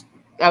 specials.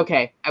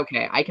 Okay,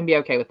 I can be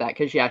okay with that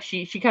because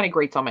she kind of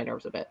grates on my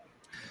nerves a bit.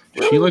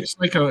 She looks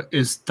like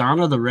is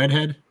Donna the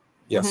redhead?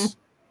 Yes. Mm-hmm.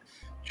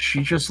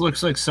 She just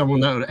looks like someone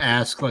that would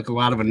ask like a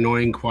lot of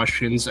annoying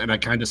questions, and I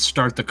kind of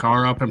start the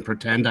car up and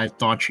pretend I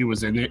thought she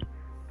was in it.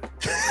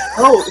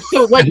 Oh,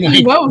 so like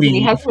he knows and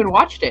he hasn't even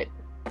watched it.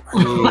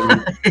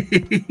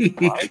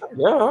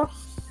 Yeah.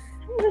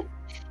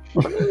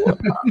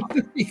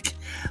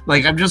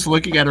 Like I'm just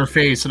looking at her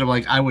face, and I'm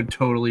like, I would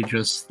totally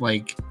just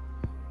like.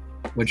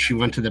 When she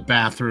went to the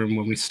bathroom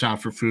when we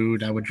stopped for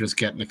food, I would just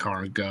get in the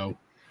car and go.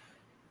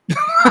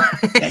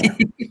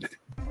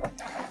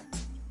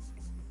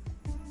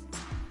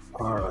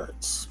 All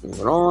right,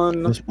 moving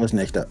on. What's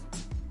next up?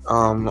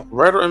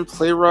 Writer and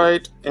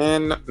playwright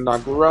Anne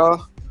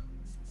Nagura,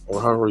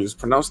 or however you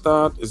pronounce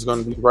that, is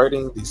going to be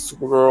writing the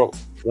Supergirl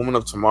Woman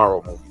of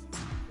Tomorrow movie.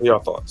 What are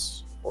your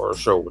thoughts? Or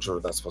show, whichever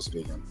that's supposed to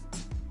be again.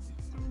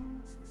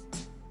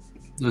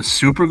 The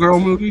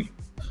Supergirl movie?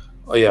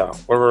 Oh yeah,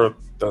 whatever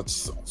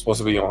that's supposed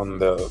to be on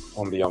the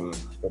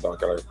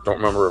docket. I don't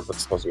remember if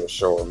it's supposed to be a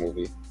show or a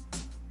movie.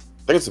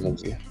 I think it's a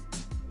movie.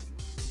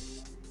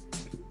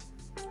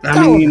 I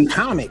mean,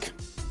 comic.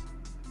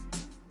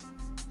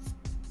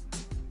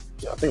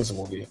 Yeah, I think it's a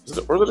movie. Was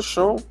it a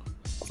show? I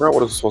forgot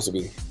what it was supposed to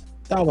be.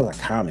 That was a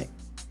comic.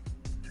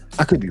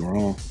 I could be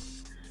wrong.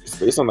 It's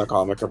based on that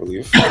comic, I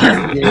believe.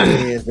 yeah,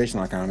 it's based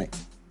on that comic.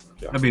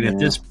 Yeah. I mean, at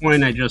this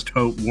point, I just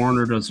hope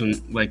Warner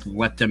doesn't like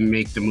let them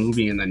make the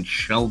movie and then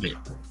shelve it.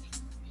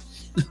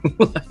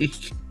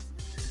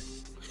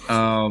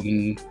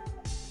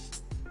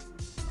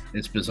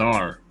 It's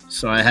bizarre.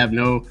 So I have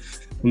no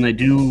when they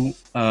do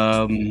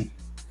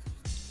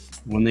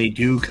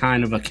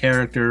kind of a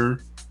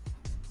character.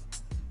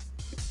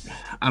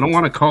 I don't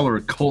want to call her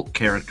a cult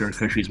character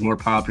because she's more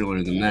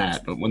popular than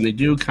that. But when they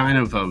do kind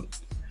of a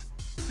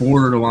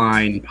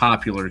borderline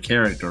popular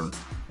character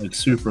like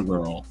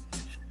Supergirl,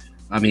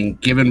 I mean,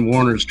 given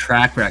Warner's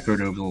track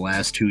record over the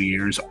last 2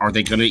 years, are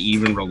they going to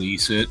even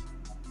release it?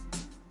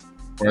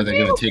 Or are they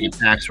going to take a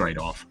tax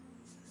write-off?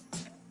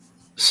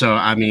 So,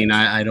 I mean,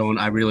 I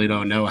really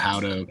don't know how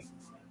to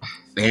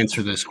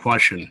answer this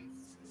question.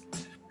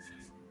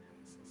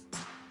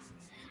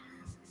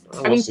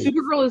 I mean,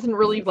 Supergirl isn't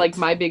really like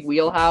my big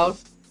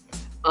wheelhouse.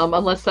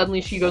 Unless suddenly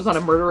she goes on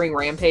a murdering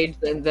rampage,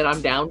 then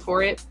I'm down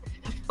for it.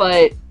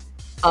 But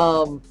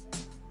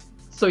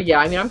So yeah,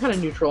 I mean, I'm kind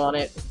of neutral on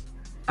it.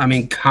 I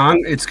mean,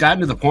 it's gotten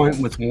to the point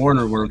with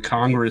Warner where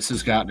Congress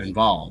has gotten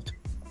involved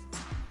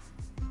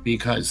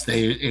because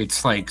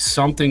it's like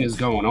something is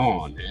going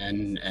on,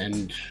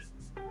 and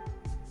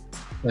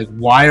like,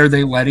 why are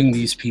they letting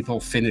these people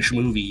finish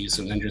movies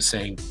and then just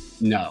saying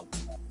no?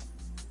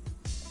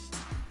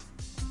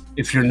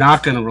 If you're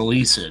not going to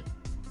release it,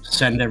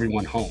 send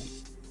everyone home.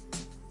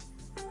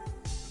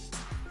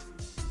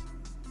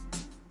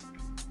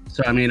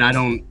 So I mean, I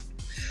don't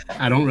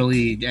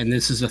really, and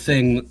this is a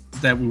thing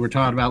that we were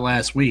talking about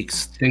last week.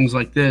 Things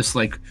like this,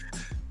 like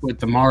with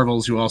the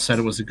Marvels, you all said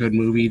it was a good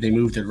movie. They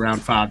moved it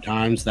around 5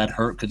 times. That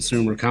hurt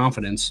consumer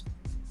confidence.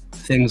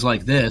 Things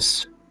like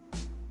this,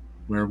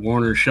 where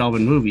Warner's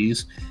shelving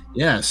movies.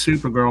 Yeah,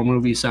 Supergirl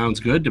movie sounds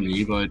good to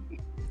me, but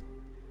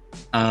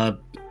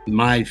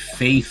my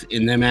faith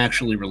in them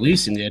actually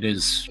releasing it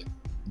is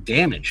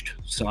damaged.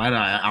 So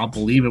I'll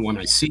believe it when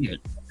I see it,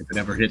 if it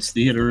ever hits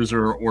theaters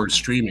or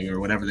streaming or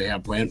whatever they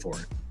have planned for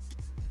it.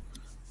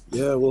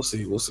 Yeah, we'll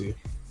see.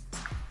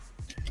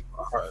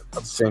 All right. At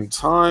the same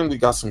time, we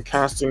got some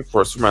casting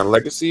for Superman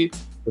Legacy,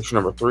 issue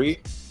number 3.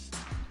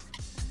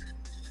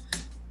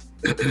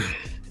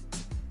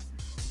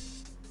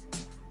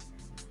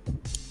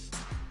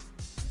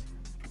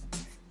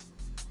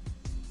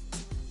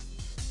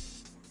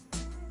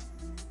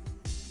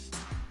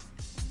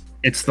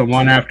 It's the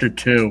one after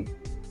 2.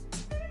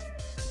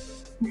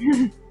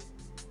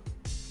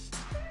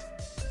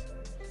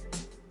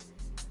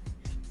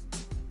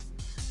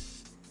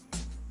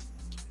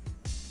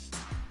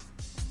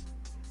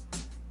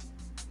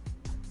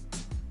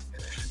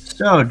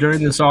 So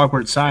during this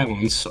awkward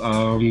silence,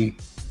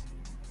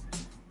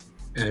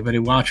 anybody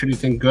watch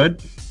anything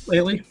good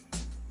lately?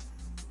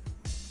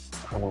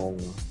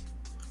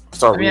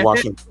 Start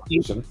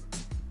rewatching.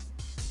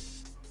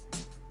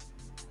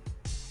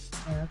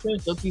 I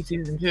finished Loki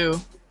season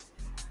 2.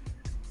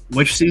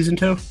 Which season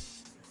 2?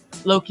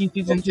 Loki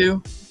season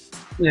 2.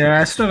 Yeah,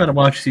 I still gotta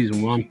watch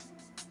season 1.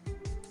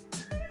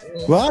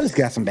 Well, I just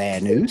got some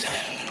bad news.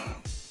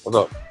 What's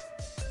up?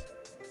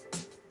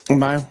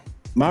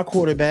 My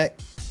quarterback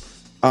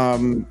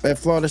at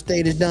Florida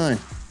State is done.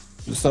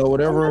 So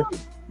whatever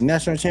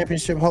national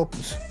championship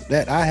hopes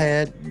that I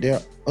had,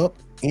 they're up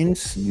in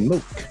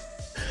smoke.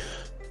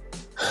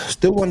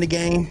 Still won the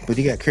game, but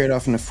he got carried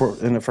off in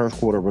the first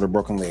quarter with a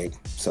broken leg.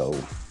 So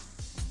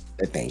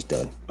that thing's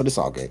done, but it's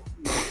all good.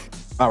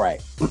 All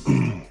right.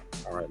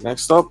 All right.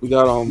 Next up, we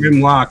got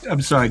Grimlock.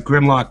 I'm sorry,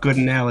 Grimlock. Good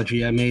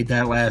analogy. I made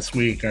that last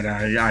week, and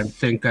I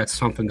think that's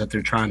something that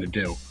they're trying to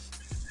do.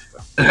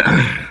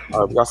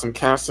 We got some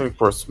casting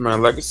for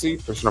Superman Legacy,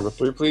 issue number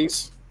 3,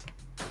 please.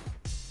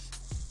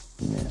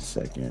 Give me a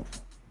second.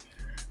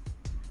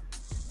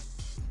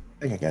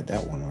 I think I got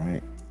that one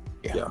right.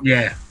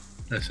 Yeah,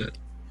 that's it.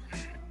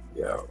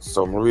 Yeah.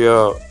 So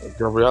Maria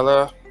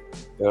Gabriela,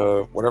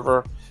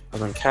 whatever, has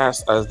been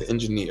cast as the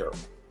engineer.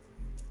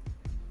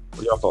 What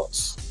are your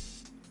thoughts?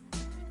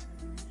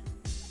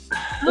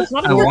 It's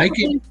not a role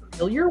I'm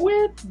familiar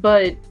with,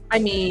 but I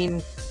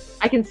mean,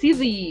 I can see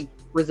the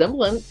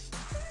resemblance.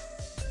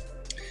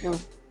 No.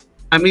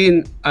 I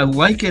mean, I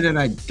like it and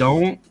I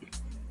don't.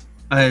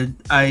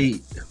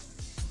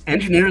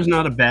 Engineer's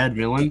not a bad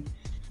villain,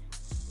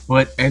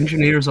 but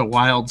Engineer's a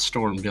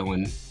Wildstorm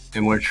villain,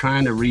 and we're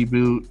trying to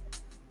reboot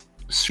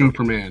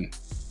Superman.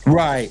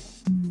 Right.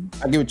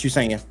 I get what you're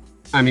saying.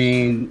 I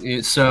mean,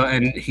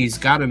 and he's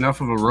got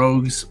enough of a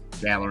rogues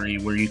gallery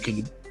where you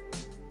can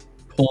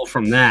pull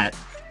from that.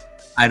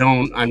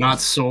 I'm not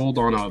sold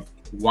on a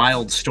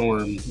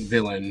Wildstorm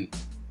villain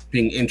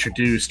being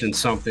introduced in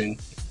something.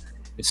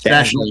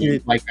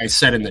 Especially, like I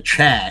said in the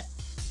chat,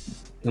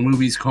 the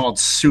movie's called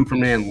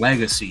Superman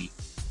Legacy.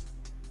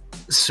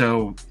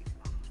 So,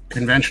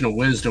 conventional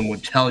wisdom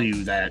would tell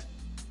you that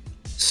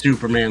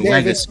Superman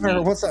Legacy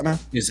what's up, man?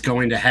 is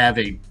going to have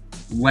a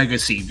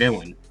legacy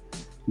villain,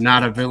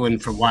 not a villain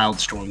for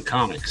Wildstorm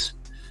Comics.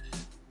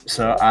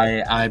 So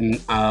I'm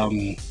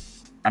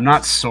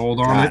not sold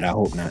on it. I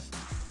hope not.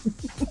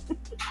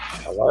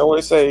 As I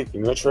always say,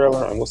 give me a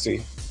trailer and we'll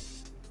see.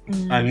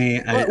 I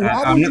mean,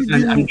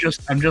 I'm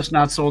just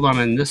not sold on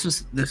it. And this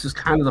is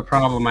kind of the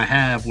problem I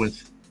have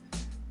with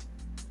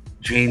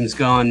James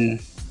Gunn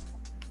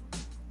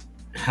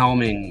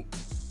helming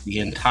the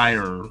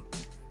entire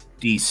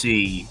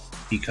DC,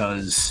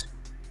 because.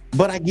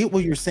 But I get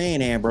what you're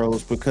saying,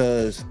 Ambrose,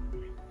 because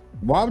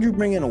why would you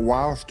bring in a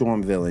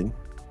Wildstorm villain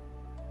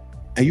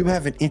and you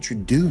haven't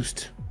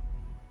introduced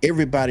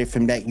everybody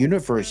from that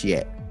universe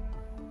yet?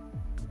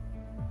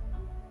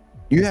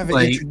 You haven't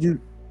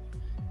introduced.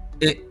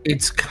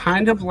 It's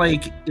kind of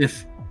like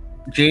if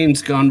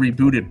James Gunn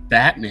rebooted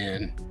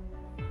Batman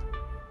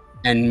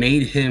and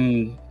made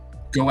him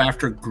go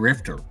after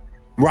Grifter.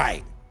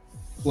 Right.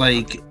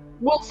 Like.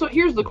 Well, so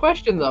here's the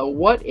question, though.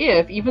 What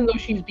if, even though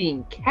she's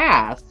being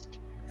cast,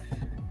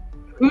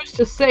 who's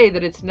to say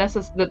that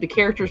that the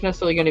character is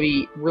necessarily going to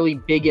be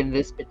really big in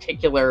this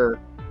particular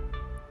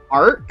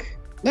arc?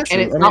 That's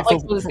and it's not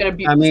like it's going to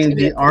be. I mean,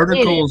 the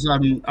articles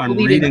I'm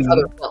reading.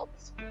 Other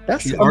films.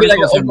 That's be like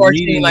an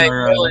overarching, like,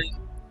 really.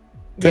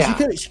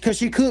 Because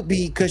she could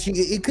be,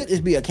 it could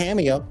just be a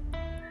cameo.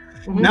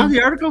 Now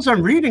the articles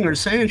I'm reading are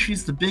saying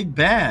she's the big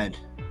bad.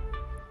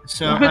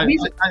 So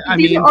these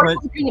are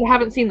articles that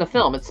haven't seen the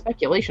film. It's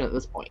speculation at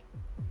this point.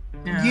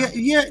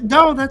 Yeah.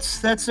 No,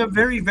 that's a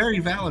very, very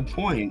valid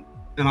point,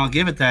 and I'll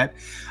give it that.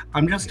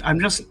 I'm just.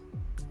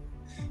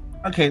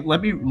 Okay,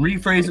 let me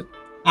rephrase it.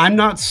 I'm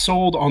not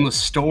sold on the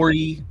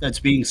story that's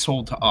being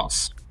sold to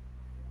us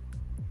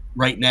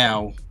right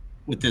now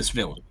with this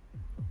villain.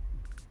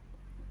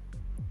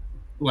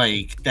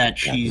 Like that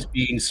she's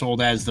being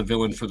sold as the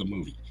villain for the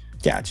movie.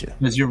 Gotcha.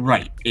 Because you're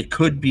right. It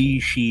could be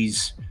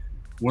she's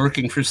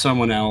working for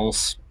someone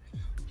else,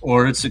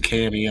 or it's a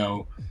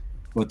cameo.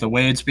 But the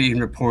way it's being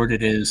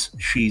reported is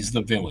she's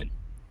the villain.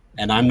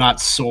 And I'm not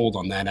sold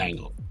on that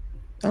angle.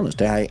 I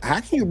understand.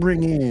 How can you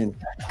bring in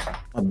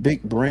a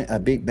big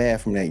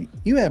bad from that?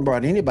 You haven't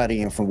brought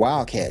anybody in from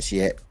Wildcats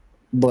yet,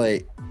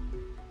 but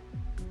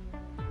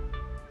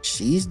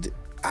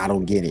I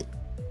don't get it.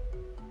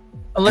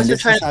 Unless you're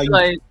trying to do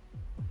like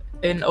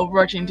an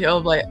overarching tale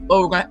of like,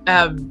 oh, we're gonna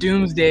have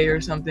Doomsday or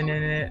something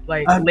in it,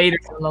 like later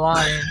down the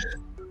line.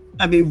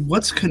 I mean,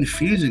 what's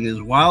confusing is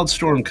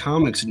Wildstorm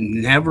Comics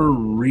never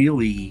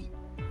really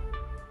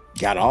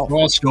got off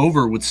crossed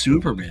over with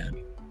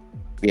Superman.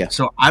 Yeah.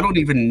 So I don't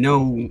even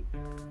know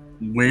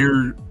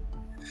where.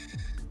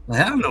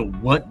 I don't know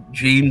what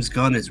James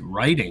Gunn is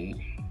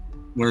writing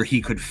where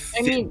he could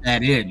fit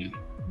that in.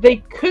 They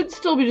could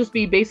still just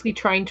be basically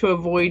trying to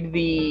avoid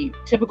the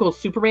typical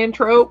Superman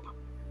trope.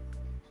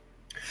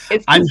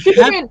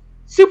 Superman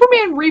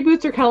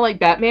reboots are kind of like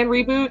Batman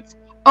reboots.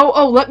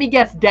 Oh, let me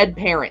guess, dead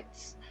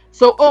parents.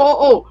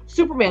 So,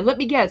 Superman, let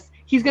me guess,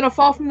 he's gonna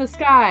fall from the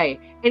sky,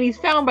 and he's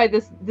found by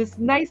this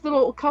nice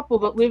little couple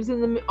that lives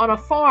on a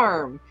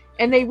farm,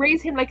 and they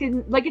raise him like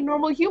a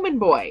normal human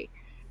boy.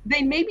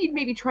 They may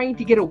be trying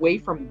to get away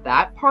from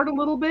that part a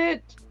little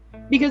bit,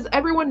 because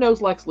everyone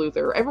knows Lex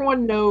Luthor.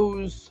 Everyone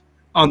knows.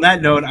 On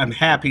that note, I'm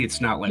happy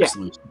it's not Lex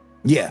Luthor.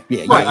 Yeah.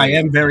 Right. I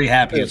am very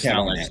happy it's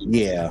not Lex Luthor.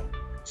 Yeah.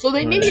 So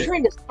they may be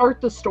trying to start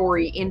the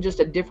story in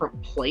just a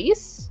different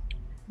place,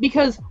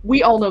 because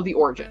we all know the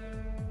origin.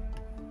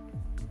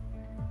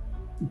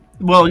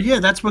 Well, yeah,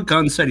 that's what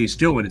Gunn said he's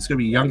doing. It's going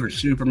to be younger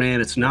Superman.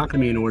 It's not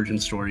going to be an origin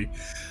story.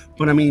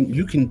 But, I mean,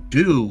 you can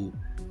do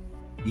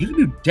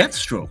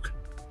Deathstroke.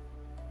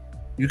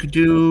 You could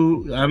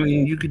do,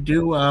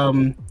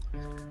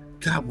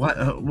 God,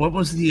 what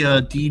was the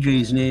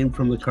DJ's name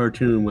from the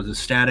cartoon?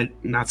 Was it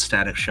not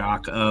Static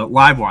Shock,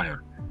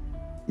 Livewire.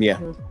 Yeah.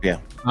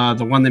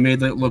 The one they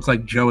made that looked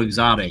like Joe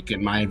Exotic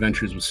in My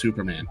Adventures with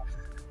Superman.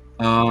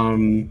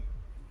 You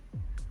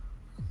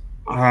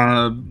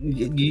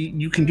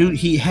can do.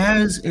 He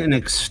has an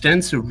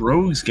extensive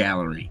rogues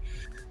gallery,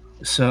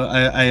 so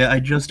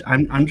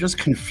I'm just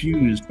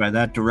confused by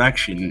that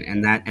direction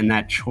and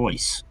that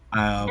choice.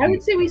 I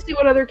would say we see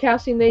what other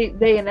casting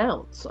they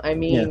announce. I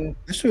mean,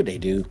 that's what they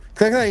do.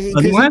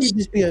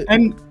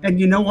 And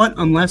you know what?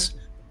 Unless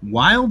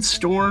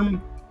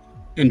Wildstorm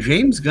and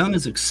James Gunn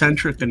is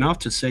eccentric enough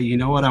to say, you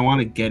know what, I want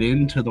to get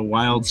into the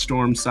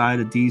Wildstorm side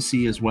of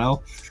DC as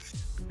well.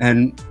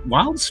 And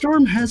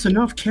Wildstorm has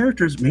enough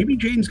characters. Maybe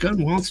James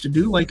Gunn wants to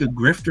do like a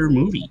grifter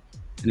movie,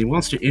 and he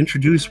wants to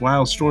introduce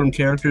Wildstorm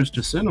characters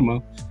to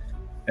cinema,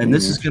 and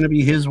this is going to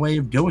be his way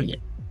of doing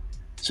it.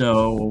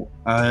 So,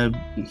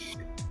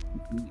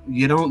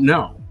 you don't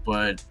know.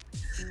 But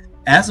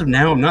as of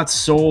now, I'm not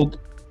sold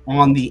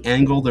on the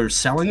angle they're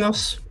selling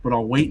us, but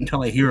I'll wait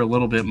until I hear a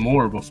little bit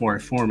more before I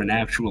form an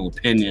actual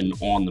opinion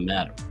on the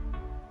matter.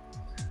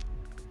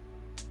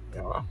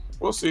 Yeah,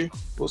 we'll see.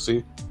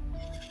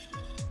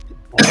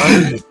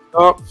 Alright,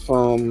 up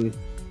from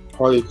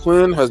Harley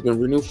Quinn has been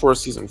renewed for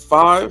season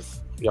 5.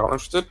 Y'all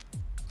interested?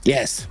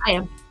 Yes. I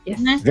am.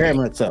 Yes. Very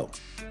much so.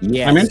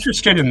 Yeah. I'm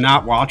interested in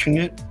not watching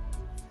it.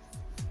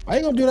 Why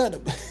you gonna do that?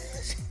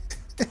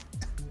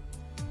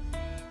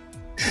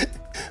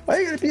 Why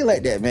you gonna be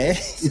like that, man?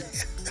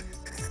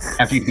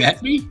 Have you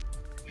met me?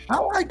 I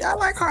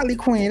like Harley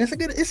Quinn.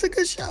 It's a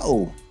good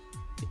show.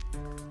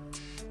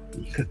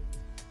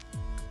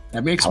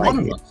 That makes one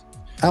of us.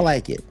 I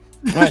like it.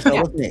 All right,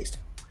 so what's next?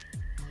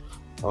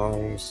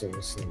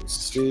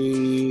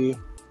 See.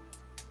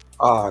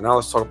 Now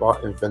let's talk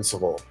about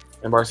Invincible.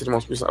 Anybody see the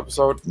most recent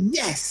episode?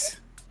 Yes.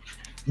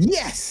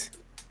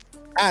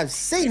 I've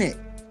seen it.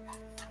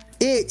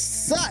 It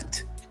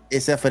sucked,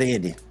 except for the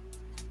ending.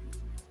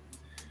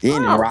 The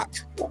ending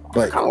rocked,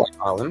 but kind of like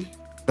Alan.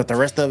 But the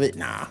rest of it,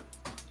 nah.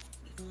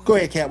 Go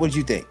ahead, Kat. What did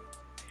you think?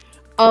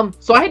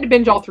 So I had to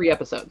binge all 3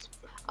 episodes.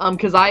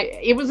 Because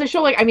it was a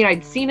show like, I mean,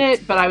 I'd seen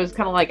it, but I was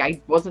kind of like,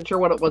 I wasn't sure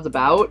what it was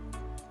about.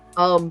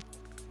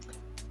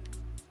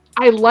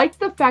 I like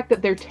the fact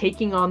that they're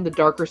taking on the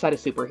darker side of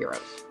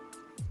superheroes.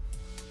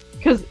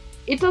 Because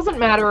it doesn't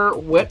matter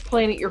what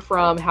planet you're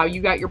from, how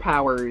you got your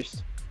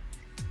powers.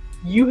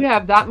 You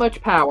have that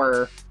much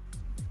power.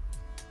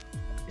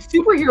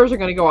 Superheroes are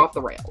going to go off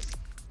the rails.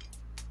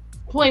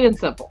 Plain and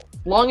simple.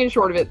 Long and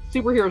short of it,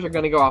 superheroes are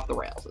going to go off the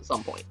rails at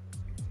some point.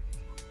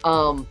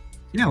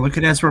 Yeah, look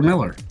at Ezra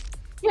Miller.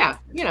 Yeah,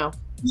 you know.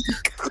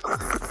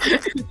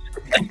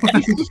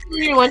 Is he still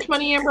stealing your lunch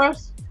money,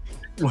 Ambrose?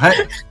 What?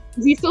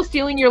 Is he still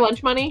stealing your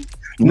lunch money?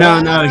 No,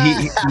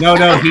 he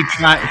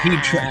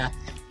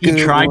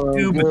tried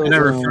to, but then I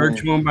referred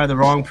to him by the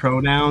wrong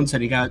pronouns,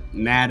 and he got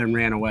mad and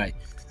ran away.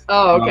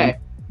 Oh, okay.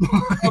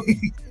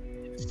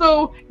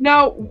 So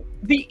now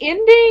the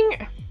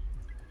ending,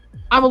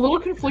 I'm a little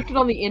conflicted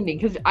on the ending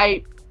because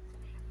I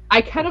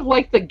kind of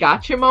like the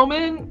gotcha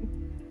moment,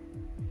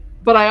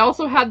 but I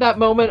also had that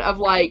moment of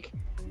like,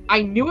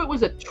 I knew it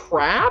was a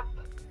trap.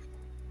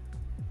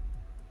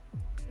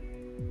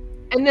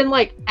 And then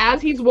like,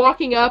 as he's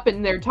walking up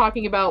and they're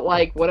talking about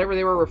like whatever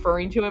they were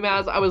referring to him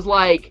as, I was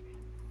like,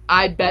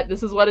 I bet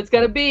this is what it's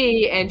going to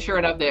be. And sure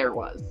enough, there it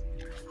was.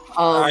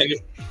 I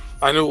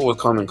knew it was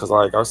coming because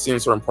like I've seen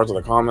certain parts of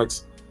the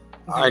comics.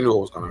 I knew it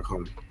was going to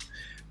come.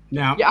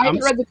 Now, yeah, I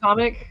haven't read the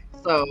comic,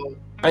 so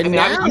I'm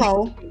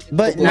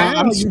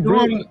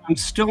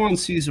still on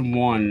season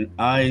 1.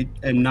 I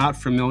am not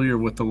familiar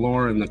with the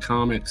lore in the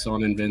comics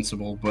on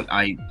Invincible, but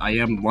I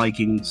am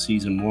liking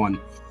season 1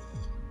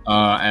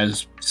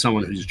 as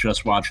someone who's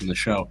just watching the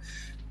show.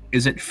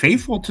 Is it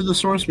faithful to the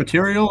source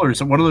material, or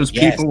is it one of those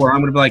people where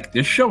I'm going to be like,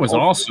 this show is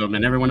awesome,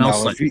 and everyone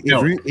else if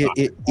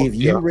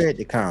you read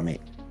the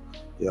comic,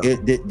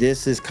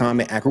 this is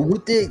comic accurate,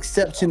 with the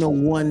exception of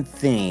one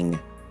thing.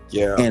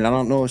 Yeah, and I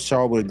don't know if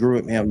Shaw would agree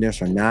with me on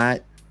this or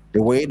not.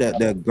 The way that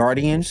the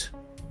Guardians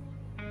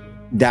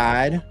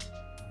died,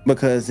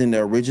 because in the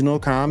original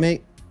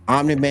comic,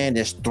 Omni-Man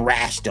just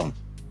thrashed them.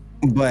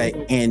 But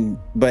in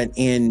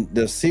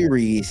the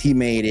series, he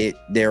made it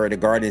there the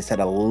Guardians had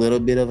a little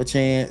bit of a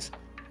chance.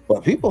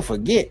 But people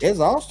forget there's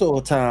also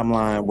a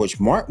timeline which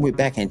Mark went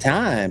back in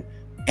time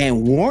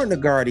and warned the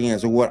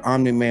Guardians of what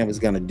Omni-Man was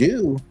gonna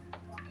do,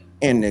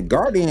 and the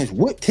Guardians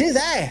whipped his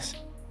ass.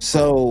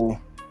 So,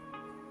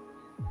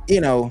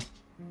 you know,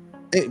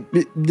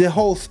 the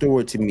whole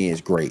story to me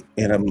is great,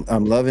 and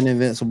I'm loving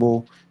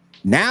Invincible.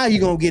 Now you're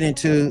gonna get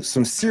into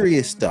some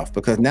serious stuff,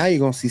 because now you're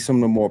gonna see some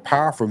of the more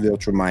powerful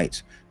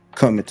Viltrumites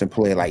come into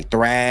play, like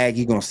Thrag.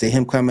 You're gonna see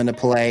him come into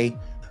play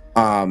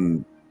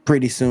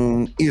pretty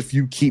soon if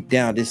you keep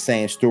down this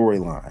same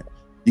storyline.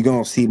 You're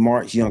gonna see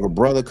Mark's younger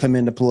brother come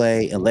into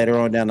play, and later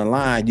on down the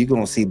line, you're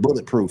gonna see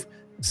Bulletproof.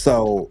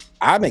 So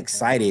I'm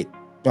excited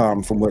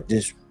from what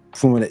this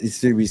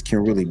series can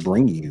really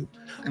bring you.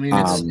 I mean,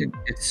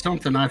 it's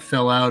something I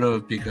fell out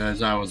of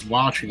because I was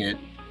watching it,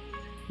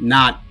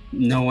 not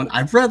knowing.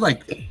 I've read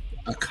like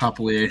a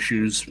couple of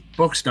issues.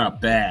 Book's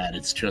not bad.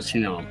 It's just,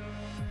 you know,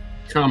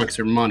 comics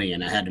are money,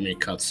 and I had to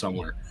make cuts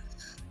somewhere.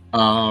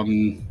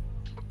 And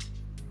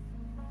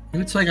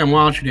it's like I'm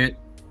watching it,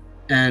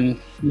 and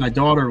my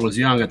daughter was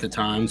young at the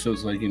time, so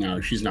it's like, you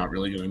know, she's not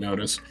really going to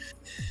notice.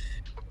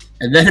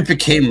 And then it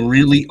became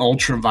really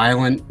ultra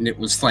violent, and it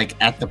was like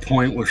at the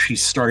point where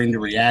she's starting to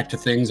react to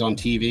things on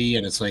TV,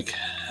 and it's like,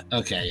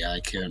 okay,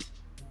 I can't.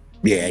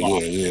 Yeah.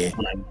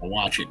 When I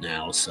watch it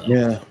now, so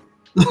yeah.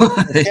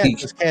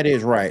 Cat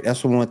is right.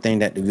 That's the one thing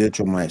that the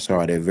Viltrumites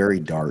are. They're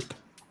very dark,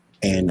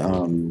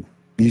 and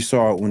you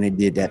saw it when they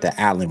did that to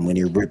Alan when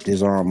he ripped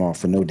his arm off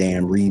for no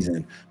damn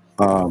reason.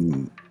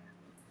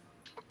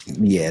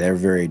 Yeah, they're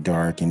very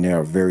dark, and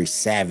they're a very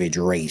savage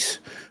race.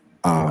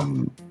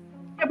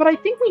 Yeah, but I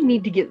think we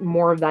need to get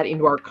more of that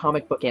into our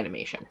comic book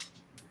animation.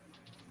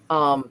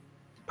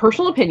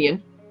 Personal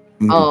opinion.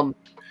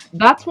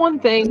 That's one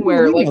thing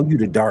where, you know, you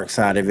the dark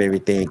side of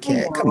everything,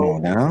 Cat. Come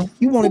on now.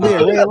 You want to be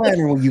a Red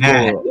Lantern when you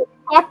grow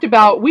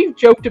up. We've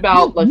joked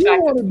about the fact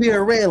you want to be a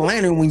Red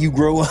Lantern when you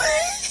grow up.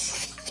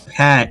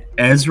 Pat,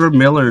 Ezra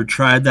Miller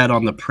tried that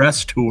on the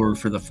press tour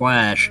for The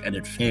Flash, and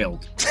it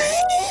failed.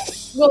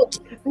 Well,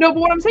 no, but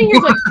what I'm saying here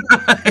is,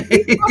 like,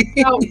 we talked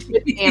about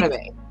with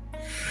anime.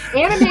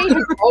 Anime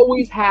has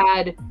always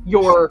had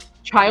your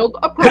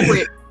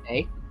child-appropriate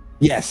anime,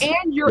 yes,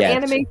 and your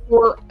anime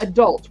for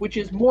adults, which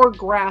is more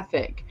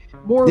graphic,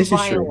 more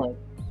violent,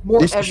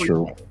 more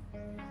everything.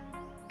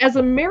 As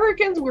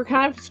Americans, we're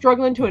kind of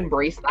struggling to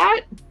embrace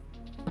that,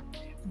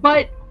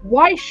 but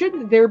why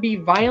shouldn't there be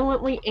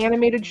violently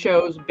animated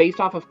shows based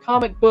off of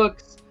comic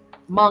books,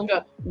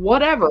 manga,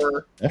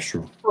 whatever? That's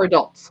true. For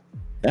adults.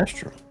 That's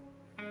true.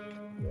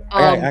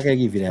 I gotta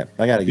give you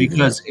that.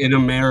 Because in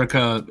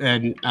America,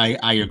 and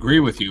I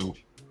agree with you.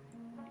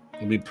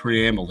 Let me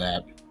preamble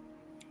that.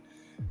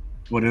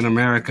 But in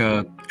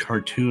America,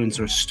 cartoons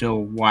are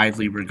still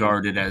widely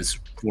regarded as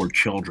for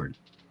children.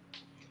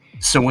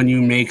 So when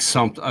you make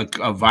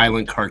a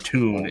violent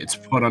cartoon, it's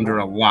put under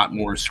a lot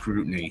more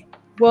scrutiny.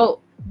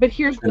 Well, but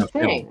here's the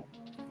thing.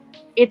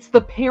 It's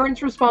the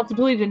parents'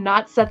 responsibility to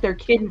not set their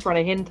kid in front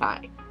of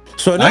hentai.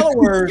 So in other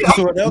words,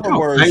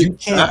 you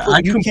can't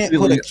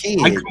put a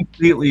kid. I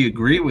completely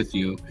agree with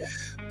you,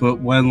 but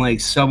when like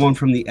someone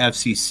from the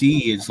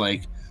FCC is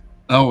like,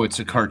 "Oh, it's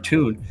a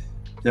cartoon,"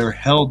 they're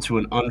held to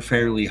an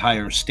unfairly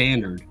higher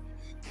standard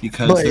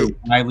because they're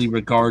widely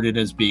regarded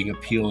as being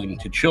appealing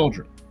to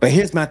children. But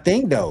here's my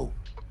thing, though: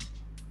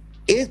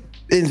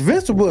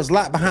 Invincible is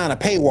locked behind a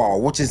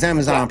paywall, which is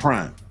Amazon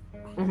Prime.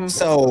 Mm-hmm.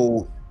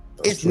 So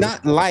it's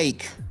not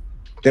like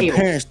the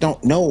parents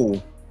don't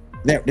know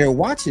that they're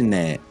watching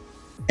that.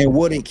 and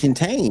what it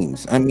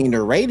contains. I mean,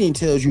 the rating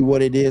tells you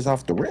what it is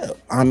off the rip.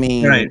 I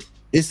mean,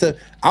 it's a.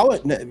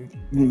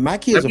 My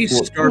kids are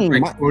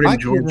 14.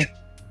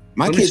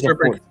 My kids are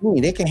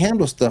 14. They can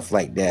handle stuff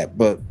like that,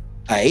 but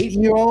an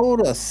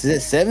 8-year-old, a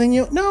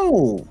 7-year-old,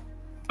 no.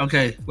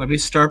 Okay, let me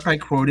start by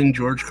quoting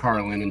George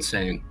Carlin and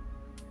saying,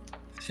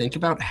 think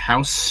about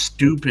how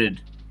stupid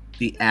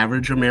the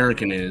average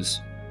American is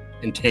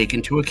and take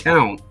into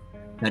account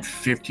that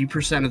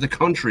 50% of the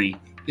country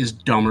is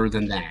dumber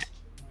than that.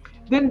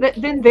 Then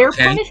their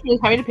punishment is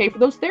having to pay for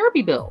those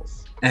therapy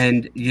bills.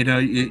 And, you know,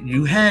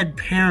 you had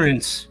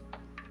parents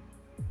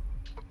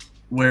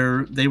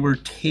where they were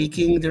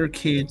taking their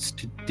kids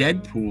to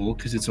Deadpool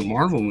because it's a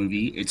Marvel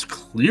movie. It's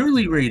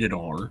clearly rated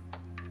R.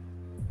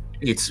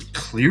 It's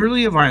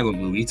clearly a violent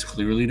movie. It's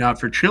clearly not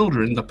for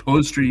children. The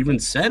poster even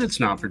said it's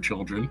not for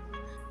children.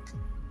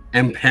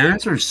 And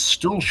parents are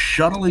still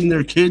shuttling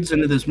their kids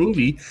into this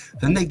movie.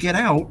 Then they get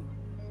out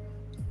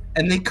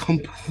and they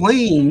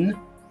complain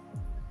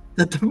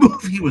that the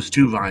movie was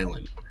too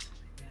violent.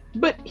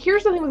 But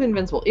here's the thing with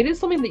Invincible. It is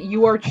something that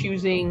you are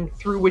choosing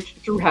through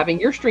having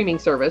your streaming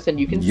service, and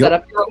you can set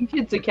up your own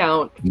kids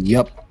account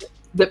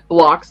that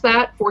blocks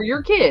that for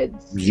your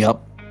kids.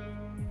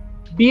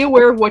 Be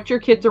aware of what your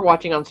kids are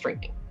watching on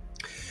streaming.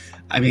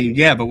 I mean,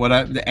 yeah, but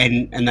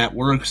and that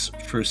works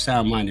for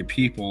sound-minded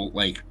people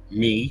like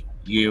me,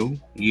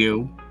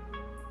 you,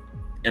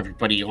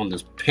 everybody on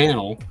this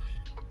panel.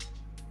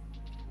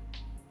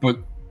 But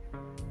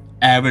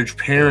average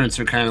parents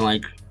are kind of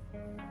like,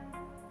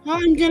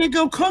 I'm gonna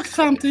go cook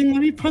something. Let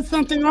me put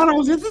something on.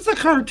 Oh, this is a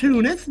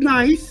cartoon. It's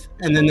nice.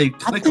 And then they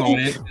click on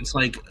it. It's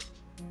like,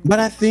 but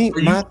I think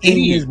my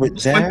thing is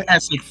with that. Went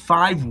past like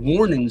 5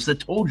 warnings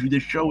that told you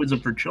this show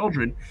isn't for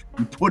children.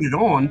 You put it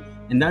on,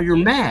 and now you're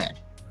mad.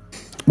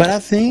 But I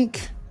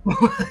think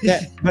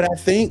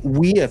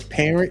we as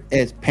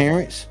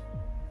parents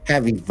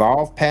have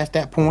evolved past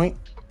that point,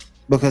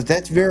 because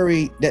that's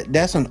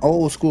an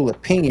old school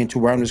opinion to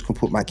where I'm just gonna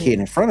put my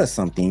kid in front of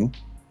something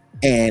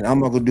and I'm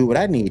gonna go do what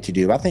I need to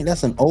do. I think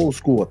that's an old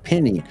school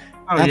opinion.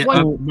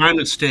 My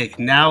mistake.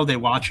 Now they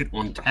watch it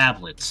on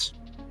tablets.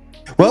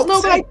 Well,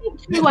 no, but I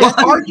think too, like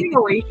our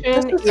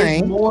generation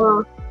is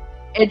more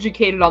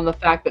educated on the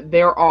fact that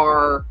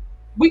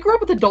we grew up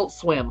with Adult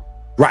Swim.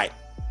 Right.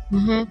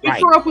 Mm-hmm. We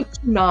grew up with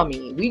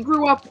Toonami. We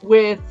grew up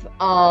with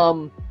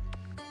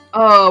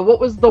what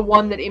was the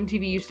one that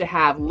MTV used to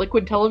have?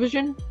 Liquid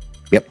Television?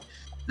 Yep.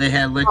 They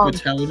had Liquid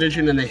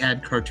Television and they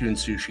had Cartoon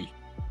Sushi.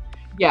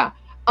 Yeah.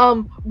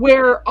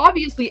 Where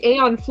obviously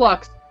Aeon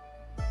Flux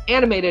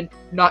animated,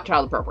 not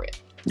child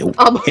appropriate. Nope.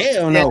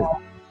 Hell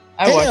no.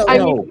 I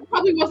mean, it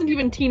probably wasn't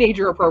even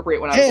teenager appropriate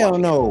when I was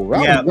watching.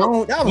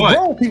 That was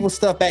grown people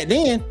stuff back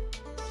then.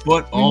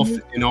 But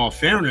in all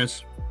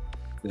fairness,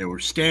 there were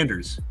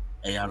standards.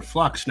 Aeon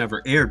Flux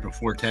never aired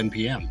before 10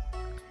 p.m.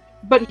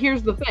 But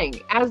here's the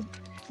thing. As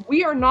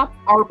we are not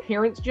our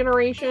parents'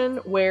 generation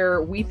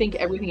where we think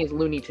everything is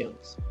Looney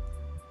Tunes.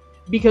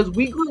 Because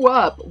we grew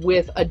up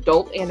with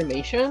adult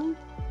animation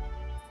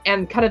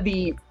and kind of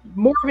the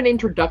more of an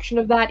introduction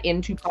of that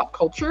into pop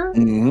culture.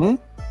 Mm-hmm.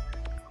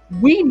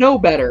 We know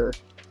better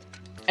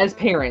as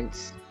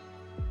parents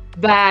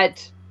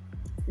that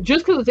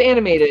just because it's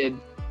animated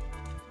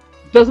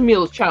doesn't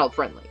mean it's child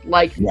friendly.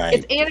 Like,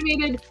 It's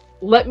animated,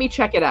 let me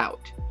check it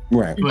out.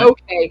 Right.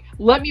 Okay,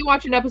 let me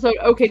watch an episode.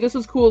 Okay, this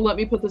is cool. Let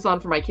me put this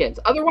on for my kids.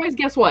 Otherwise,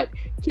 guess what?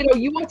 Kiddo,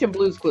 you watching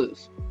Blue's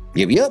Clues.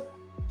 Yep.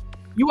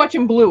 You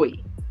watching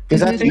Bluey.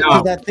 Because I think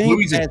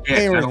Bluey's as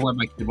parents, I don't let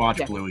my kid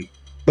watch Bluey.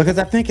 Because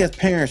I think as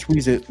parents,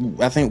 we've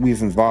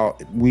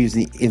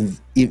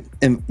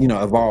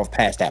evolved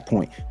past that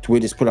point to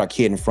we just put our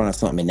kid in front of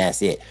something and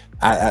that's it.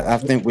 I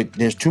think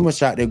there's too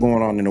much out there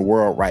going on in the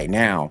world right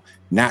now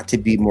not to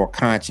be more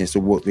conscious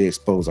of what we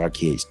expose our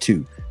kids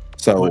to.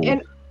 So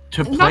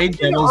to play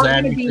devil's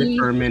advocate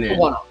for a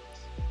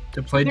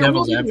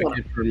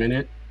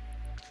minute,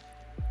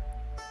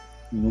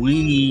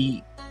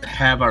 we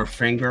have our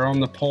finger on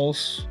the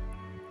pulse,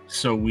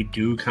 so we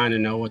do kind of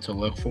know what to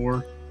look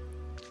for.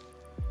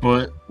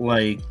 But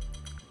like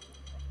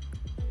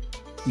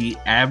the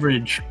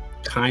average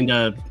kind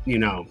of,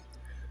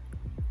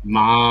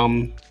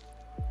 mom.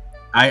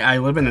 I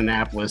live in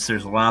Annapolis.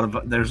 There's a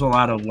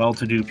lot of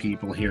well-to-do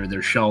people here.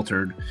 They're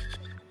sheltered.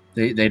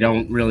 They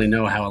don't really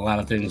know how a lot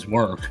of things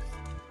work.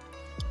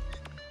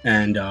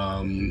 And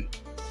the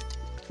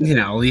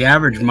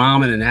average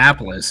mom in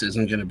Annapolis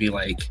isn't going to be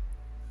like,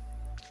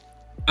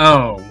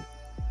 "Oh,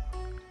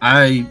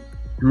 I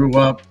grew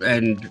up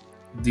and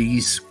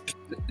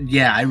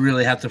I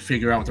really have to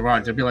figure out what they're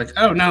wrong." They'll be like,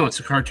 "Oh no, it's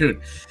a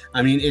cartoon."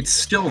 I mean, it's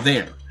still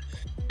there,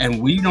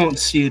 and we don't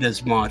see it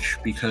as much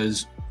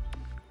because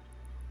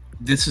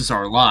this is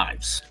our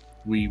lives.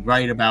 We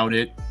write about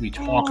it, we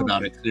talk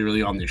about it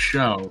clearly on the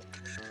show,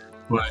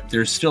 but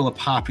there's still a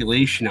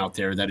population out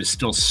there that is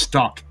still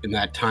stuck in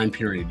that time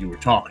period you were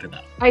talking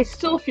about. I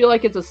still feel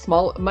like it's a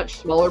much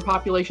smaller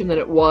population than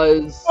it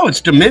was. Oh, it's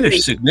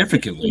diminished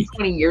significantly.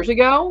 20 years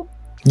ago.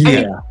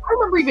 Yeah. I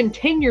remember even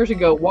 10 years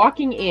ago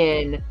walking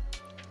in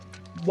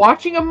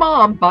watching a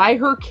mom buy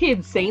her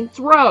kid Saints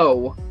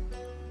Row,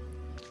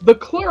 the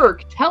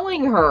clerk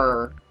telling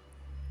her,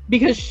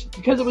 because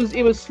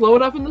it was slow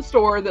enough in the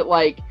store that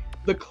like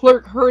the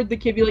clerk heard the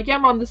kid be like, yeah,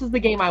 Mom, this is the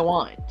game I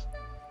want.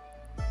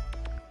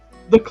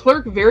 The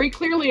clerk very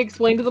clearly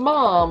explained to the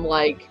mom,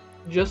 like,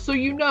 just so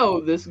you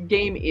know, this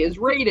game is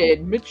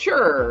rated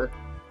mature.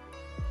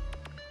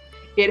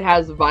 It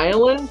has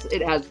violence,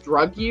 it has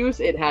drug use,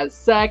 it has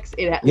sex,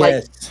 yes.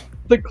 Like,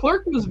 the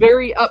clerk was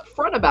very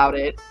upfront about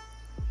it,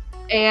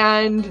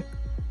 and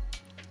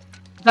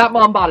that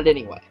mom bought it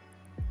anyway.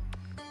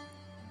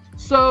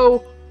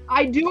 So,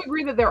 I do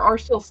agree that there are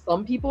still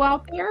some people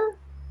out there,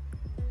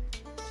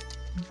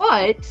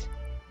 but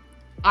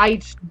I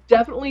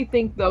definitely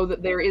think, though,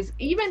 that there is,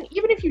 even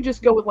if you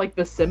just go with, like,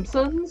 The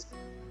Simpsons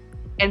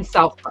and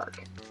South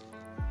Park,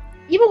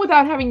 even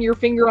without having your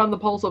finger on the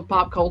pulse of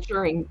pop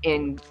culture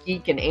and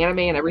geek and anime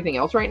and everything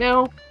else right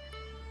now,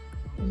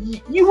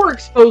 you were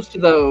exposed to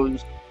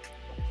those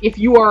if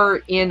you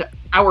are in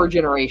our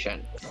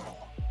generation.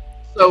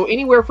 So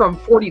anywhere from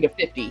 40 to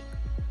 50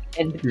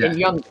 and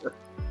younger.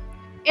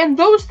 And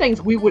those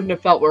things we wouldn't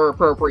have felt were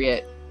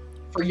appropriate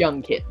for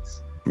young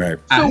kids. Right.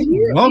 So I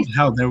love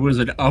how there was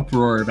an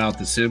uproar about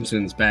The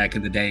Simpsons back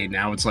in the day.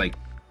 Now it's like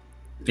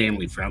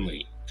family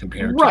friendly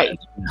compared to everything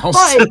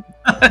else.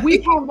 But we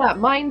have that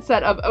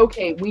mindset of,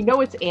 okay, we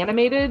know it's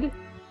animated.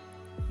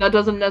 That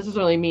doesn't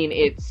necessarily mean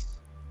it's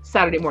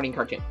Saturday morning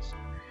cartoons.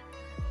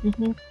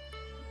 Mm-hmm.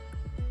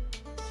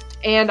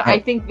 And I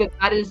think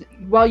that is,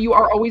 while you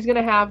are always going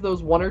to have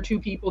those one or two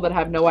people that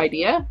have no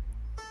idea,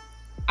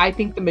 I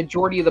think the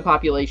majority of the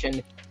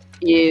population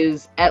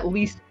is at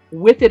least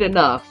with it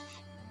enough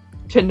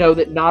to know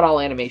that not all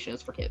animation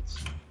is for kids.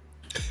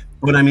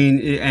 But I mean,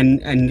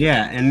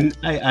 and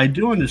I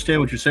do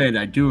understand what you're saying.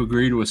 I do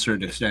agree to a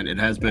certain extent. It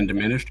has been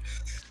diminished.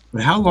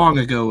 But how long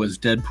ago was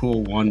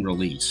Deadpool 1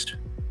 released?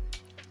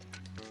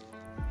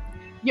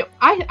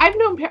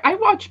 I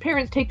watched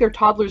parents take their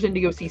toddlers in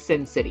to go see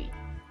Sin City.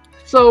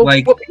 So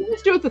like, what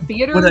parents do at the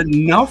theater? But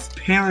enough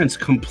parents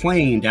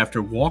complained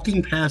after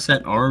walking past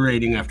that R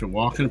rating,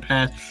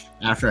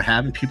 after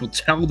having people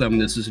tell them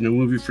this is a new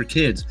movie for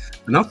kids.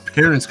 Enough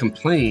parents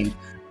complained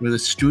where the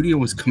studio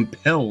was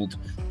compelled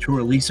to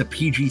release a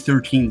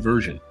PG-13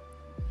 version.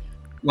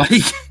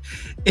 Like,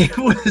 it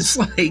was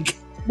like...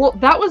 Well,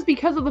 that was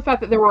because of the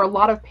fact that there were a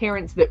lot of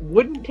parents that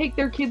wouldn't take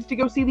their kids to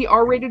go see the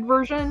R-rated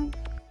version,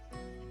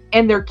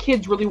 and their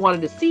kids really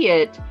wanted to see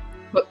it,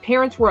 but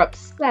parents were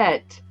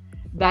upset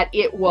that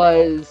it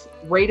was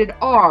rated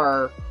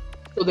R,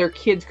 so their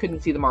kids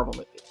couldn't see the Marvel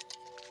movies.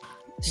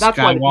 That's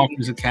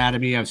Skywalker's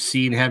Academy. I've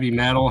seen Heavy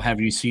Metal. Have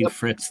you seen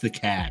Fritz the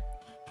Cat?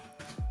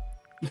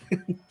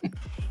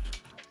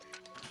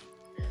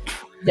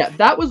 Yeah,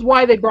 that was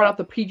why they brought out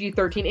the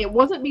PG-13. It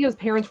wasn't because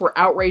parents were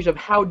outraged of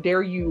how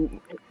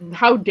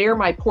dare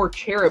my poor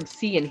cherub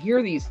see and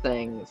hear these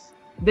things.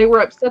 They were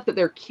upset that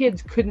their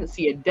kids couldn't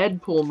see a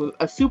Deadpool movie,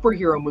 a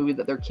superhero movie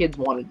that their kids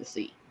wanted to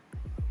see.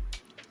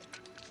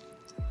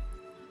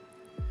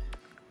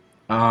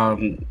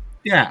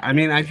 Yeah, I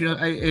mean,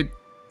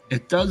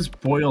 it does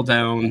boil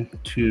down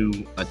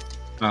to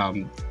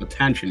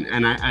attention,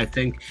 and I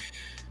think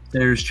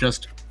there's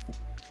just,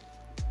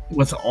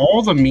 with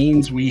all the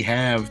means we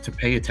have to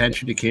pay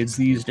attention to kids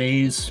these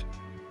days,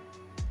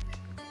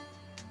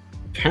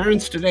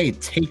 parents today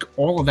take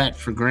all of that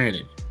for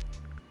granted,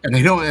 and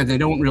they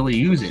don't really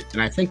use it.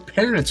 And I think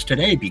parents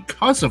today,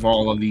 because of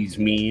all of these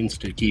means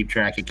to keep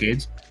track of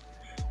kids,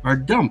 are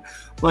dumb.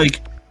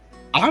 Like,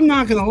 I'm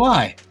not gonna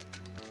lie,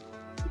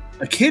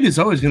 a kid is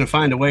always going to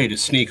find a way to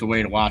sneak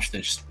away to watch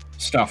this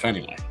stuff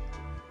anyway.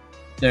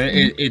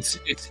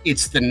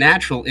 It's the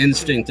natural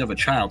instinct of a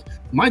child.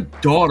 My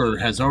daughter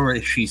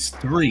she's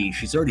 3.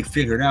 She's already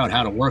figured out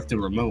how to work the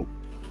remote.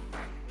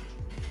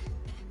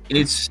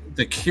 It's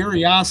the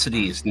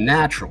curiosity is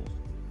natural.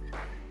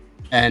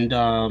 And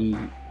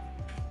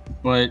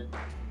but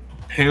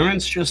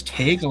parents just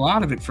take a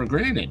lot of it for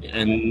granted.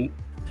 And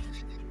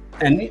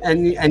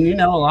you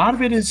know, a lot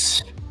of it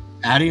is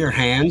out of your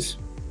hands.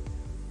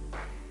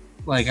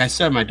 Like I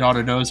said, my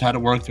daughter knows how to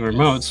work the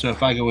remote, so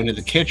if I go into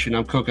the kitchen,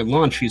 I'm cooking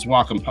lunch, she's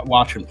watching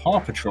Paw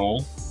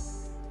Patrol.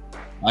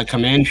 I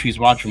come in, she's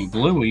watching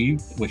Bluey,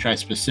 which I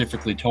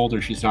specifically told her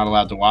she's not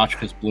allowed to watch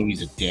because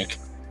Bluey's a dick.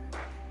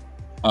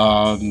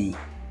 You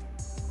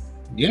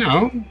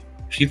know,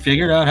 she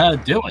figured out how to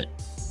do it.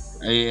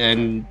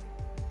 And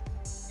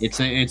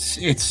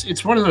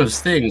it's one of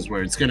those things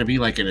where it's going to be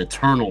like an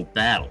eternal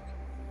battle.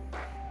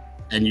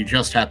 And you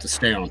just have to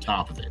stay on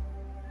top of it.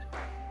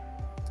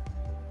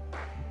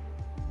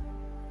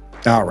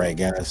 All right,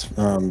 guys.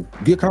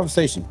 Good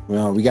conversation.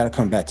 Well, we got to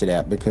come back to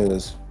that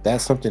because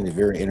that's something that's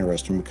very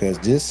interesting, because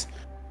this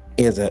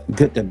is a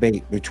good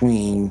debate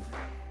between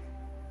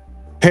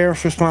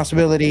parents'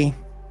 responsibility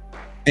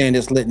and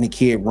just letting the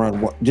kid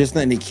run wild, just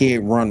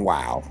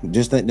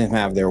letting them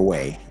have their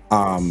way.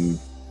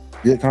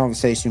 Good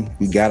conversation.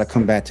 We got to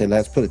come back to it.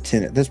 Let's put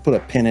a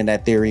pin in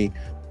that theory.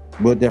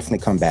 We'll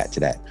definitely come back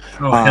to that.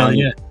 Oh, hell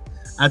yeah.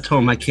 I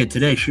told my kid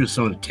today, she was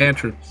throwing a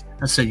tantrum.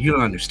 I said, you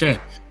don't understand.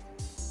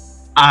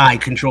 I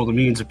control the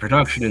means of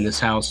production in this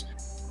house.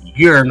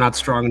 You're not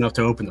strong enough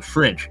to open the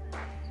fridge.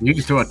 You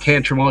can throw a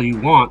tantrum all you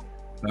want,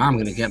 but I'm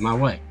going to get my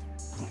way.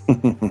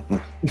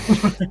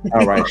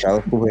 All right, y'all.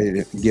 Let's go ahead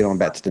and get on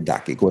back to the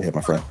docket. Go ahead,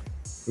 my friend.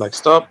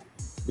 Next up,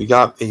 we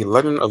got a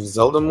Legend of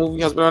Zelda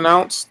movie has been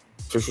announced.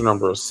 Picture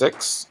number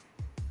 6.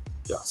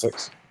 Yeah,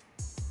 6.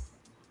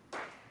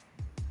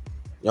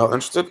 Y'all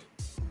interested?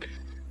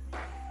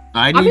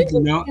 I need to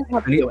know.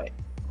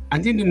 I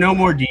need to know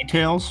more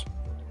details.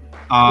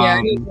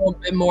 I need a little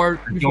bit more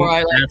before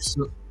I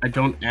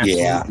don't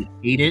absolutely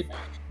hate it.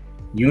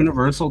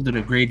 Universal did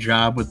a great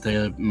job with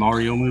the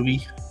Mario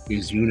movie.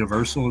 Is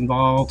Universal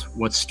involved?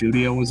 What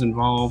studio was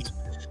involved?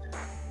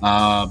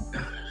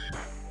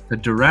 The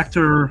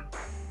director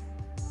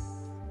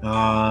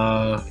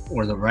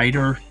or the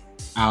writer,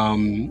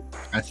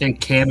 I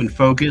think Cam and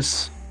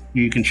Focus,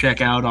 you can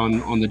check out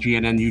on the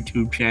GNN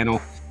YouTube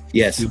channel.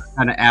 Yes. He was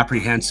kind of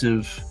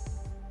apprehensive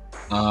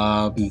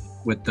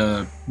with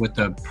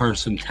the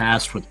person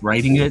tasked with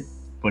writing it,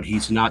 but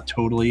he's not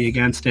totally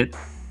against it.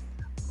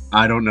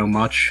 I don't know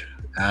much,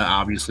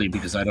 obviously,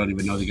 because I don't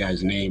even know the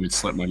guy's name. It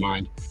slipped my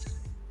mind.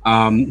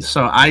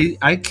 So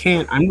I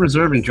can't. I'm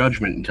reserving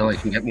judgment until I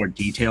can get more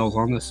details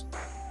on this.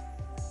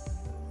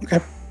 Okay.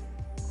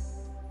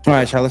 All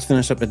right, y'all. Let's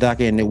finish up the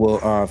docket, and then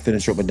we'll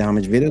finish up with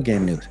Diamond's video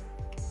game news.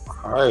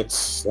 All right.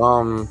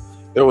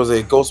 There was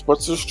a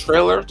Ghostbusters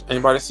trailer.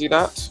 Anybody see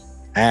that?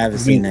 I haven't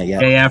seen that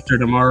yet. Day After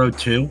Tomorrow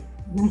 2.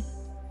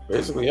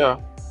 Basically, yeah.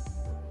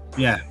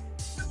 Yeah.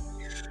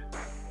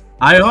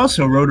 I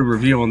also wrote a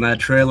review on that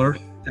trailer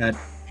at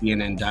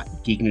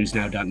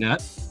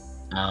gnn.geeknewsnow.net.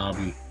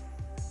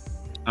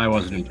 I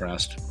wasn't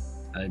impressed.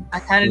 I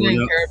kind of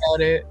didn't care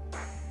about it.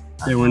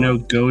 There were no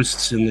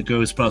ghosts in the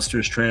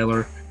Ghostbusters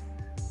trailer.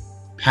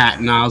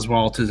 Patton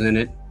Oswalt is in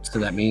it, so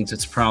that means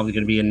it's probably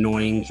going to be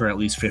annoying for at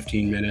least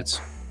 15 minutes.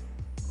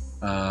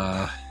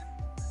 Yeah.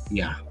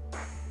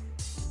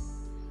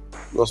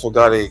 We also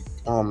got a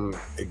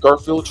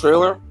Garfield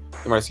trailer.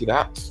 You might see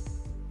that.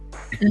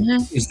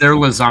 Mm-hmm. Is there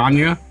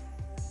lasagna?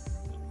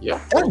 Yeah,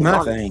 that's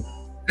my thing.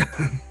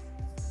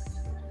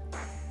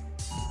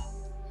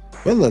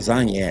 Where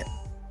lasagna at?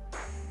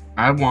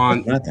 I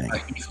want a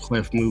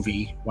Heathcliff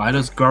movie. Why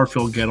does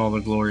Garfield get all the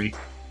glory?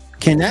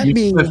 Can that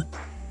Heathcliff,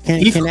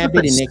 be? Can that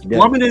be the Nick?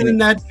 Plummeted in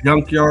that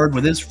junkyard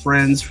with his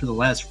friends for the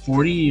last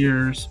 40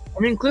 years. I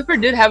mean,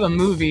 Clifford did have a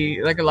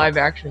movie, like a live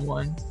action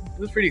one. It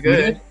was pretty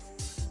good.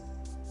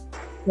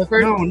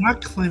 Clifford? No,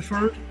 not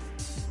Clifford.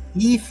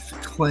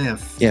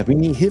 Heathcliff. Yeah, we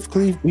need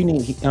Heathcliff. We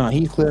need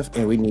Heathcliff,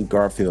 and we need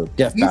Garfield.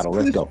 Death battle.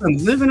 Let's go.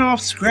 Living off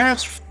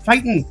scraps,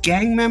 fighting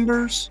gang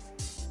members.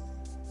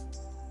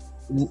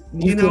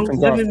 You know,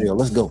 Garfield.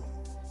 Let's go.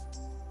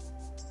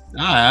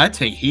 I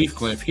take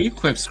Heathcliff.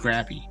 Heathcliff's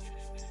scrappy.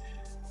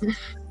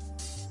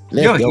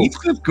 Let's go.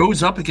 Heathcliff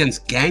goes up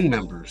against gang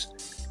members.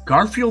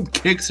 Garfield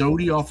kicks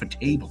Odie off a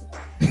table.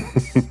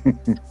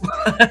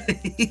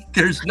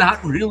 There's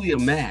not really a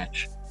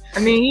match. I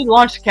mean, he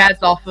launched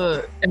cats off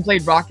and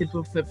played rockets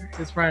with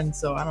his friends,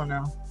 so I don't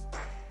know.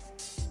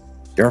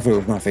 Garfield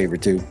was my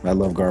favorite too. I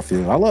love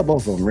Garfield. I love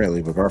both of them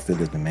really, but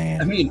Garfield is the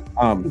man. I mean,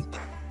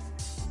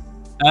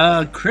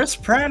 Chris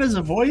Pratt as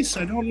a voice,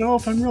 I don't know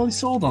if I'm really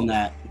sold on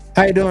that.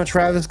 How you doing,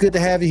 Travis? Good to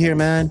have you here,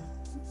 man.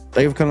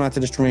 Thank you for coming out to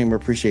the stream. We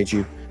appreciate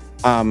you.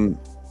 All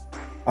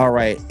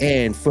right,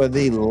 and for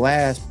the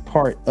last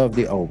part of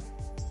the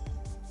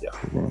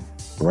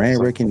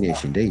brand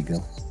recognition. There you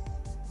go.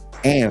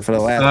 And for the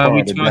last part,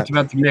 we talked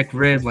about the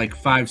McRib like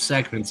 5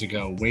 seconds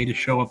ago. Way to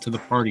show up to the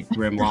party,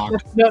 Grimlock.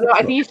 No, I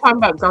think he's talking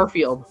about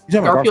Garfield.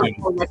 Garfield is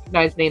a more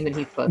recognized name than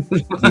Heathcliff.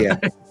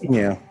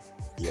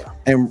 Yeah.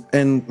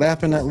 And last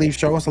but not least,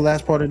 show us the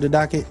last part of the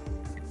docket.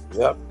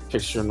 Yep.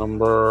 Picture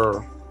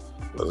number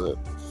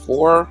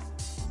 4.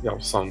 We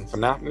have some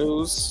FNAF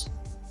news.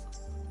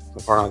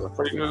 Some part of the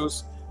pretty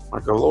news.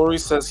 Michael Lowry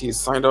says he's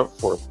signed up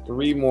for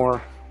 3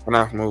 more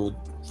FNAF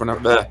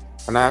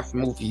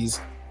movies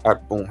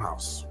at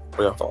Boomhouse. What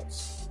are your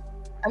thoughts?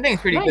 I think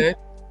it's pretty good.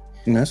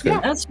 That's good.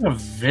 Yeah, that's a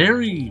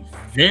very,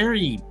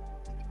 very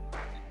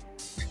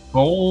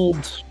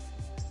bold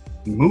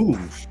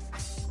move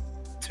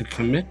to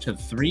commit to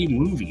 3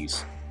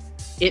 movies.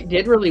 It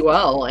did really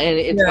well, and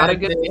it's got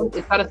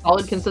a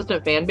solid,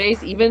 consistent fan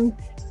base. Even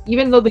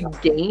though the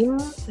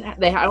games, I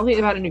don't think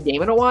they've had a new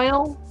game in a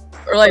while.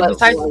 Or like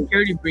besides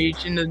Security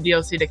Breach in the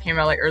DLC that came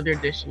out like earlier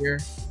this year.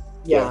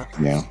 Yeah.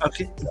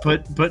 Okay,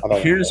 but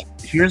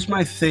here's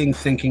my thing.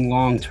 Thinking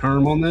long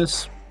term on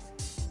this.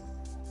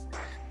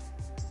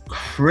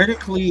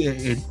 Critically,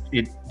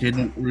 it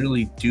didn't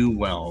really do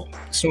well.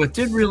 So it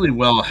did really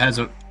well. It has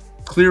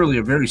clearly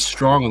a very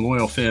strong and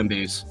loyal fan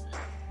base,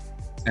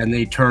 and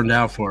they turned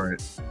out for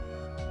it.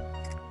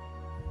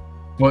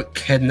 But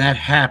can that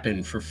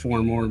happen for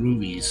 4 more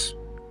movies?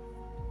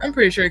 I'm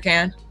pretty sure it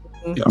can.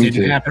 It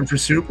didn't happen for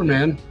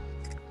Superman.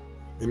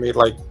 They made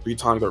like 3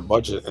 times their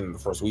budget in the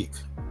first week.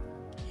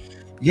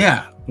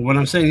 Yeah, but what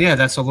I'm saying,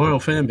 that's a loyal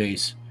fan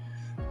base.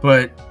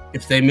 But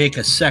if they make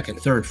a 2nd,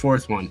 3rd,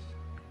 4th one,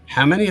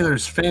 how many of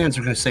those fans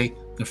are going to say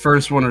the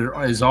first one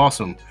is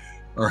awesome?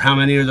 Or how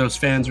many of those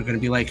fans are going to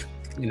be like,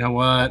 you know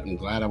what, I'm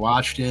glad I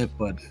watched it,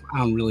 but I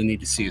don't really need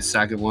to see a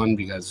second one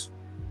because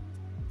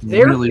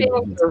their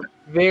fans are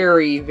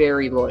very,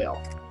 very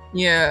loyal.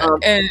 Yeah,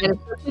 and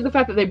especially the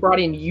fact that they brought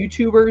in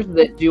YouTubers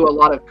that do a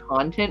lot of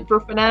content for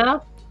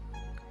FNAF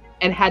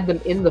and had them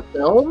in the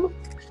film,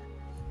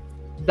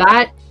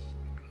 that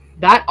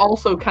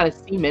also kind of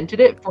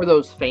cemented it for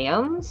those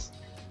fans,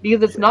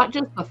 because it's not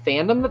just the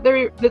fandom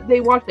that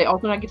they watch; they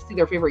also not get to see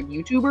their favorite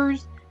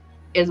YouTubers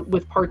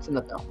with parts in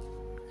the film.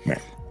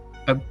 Right.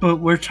 But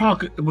we're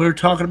talking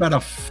about a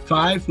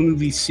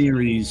 5-movie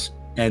series,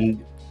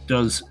 and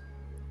does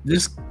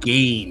this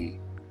game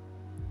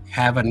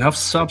have enough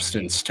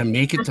substance to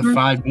make it to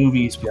 5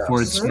 movies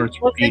before it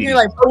starts repeating?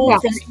 Like pull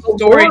from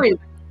stories,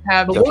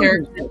 have the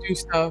characters do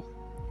stuff.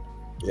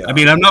 Yeah. I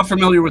mean, I'm not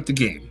familiar with the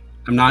game.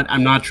 I'm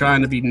not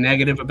trying to be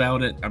negative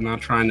about it. I'm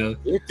not trying to.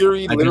 Game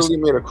Theory literally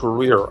made a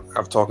career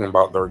of talking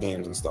about their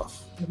games and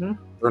stuff. Mm-hmm.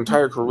 Their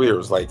entire career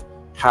is like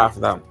half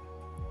them.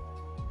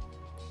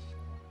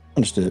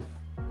 Understood.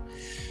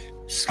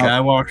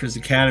 Skywalker's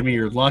Academy,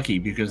 you're lucky,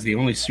 because the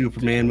only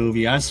Superman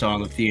movie I saw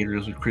in the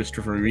theaters with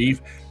Christopher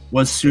Reeve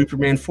was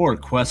Superman 4,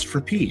 Quest for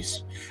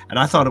Peace. And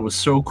I thought it was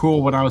so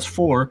cool when I was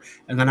 4,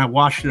 and then I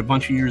watched it a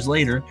bunch of years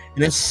later,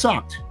 and it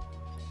sucked.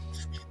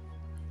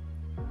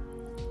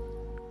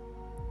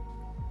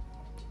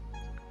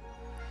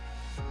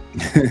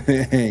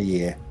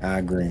 Yeah, I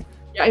agree.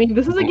 Yeah, I mean,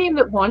 this is a game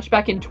that launched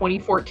back in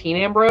 2014,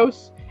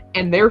 Ambrose,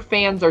 and their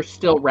fans are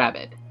still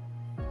rabid.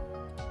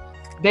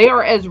 They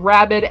are as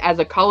rabid as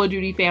a Call of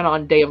Duty fan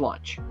on day of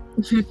launch.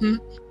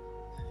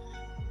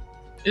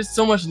 There's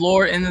so much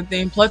lore in the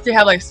thing. Plus, they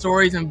have like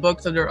stories and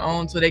books of their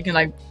own, so they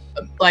can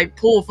like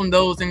pull from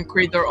those and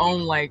create their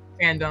own like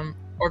fandom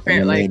or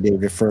fan. Like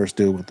David first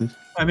do with this.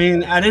 I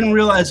mean, I didn't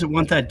realize it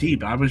went that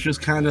deep. I was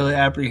just kind of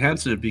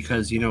apprehensive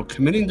because, you know,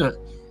 committing to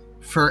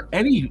for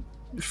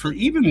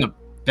even the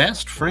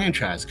best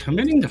franchise,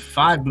 committing to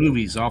 5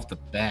 movies off the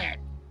bat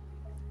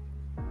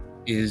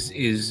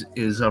is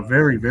a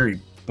very, very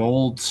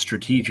bold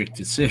strategic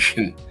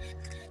decision.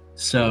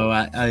 So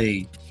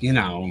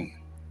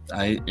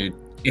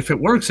if it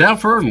works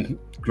out for him,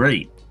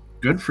 great,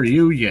 good for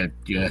you.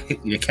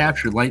 You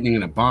captured lightning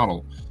in a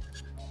bottle,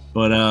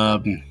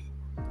 but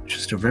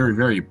just a very,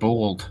 very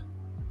bold.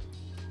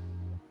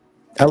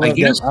 I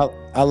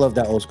love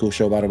that old school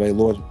show, by the way.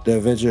 The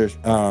Avengers,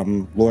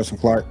 Lois and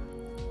Clark.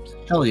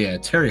 Hell yeah,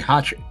 Terry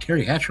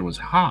Hatcher was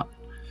hot.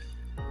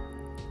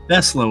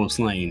 That's Lois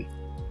Lane.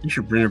 You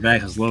should bring her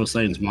back as Lois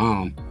Lane's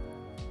mom.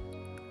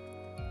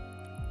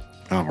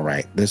 All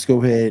right, let's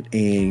go ahead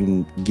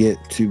and get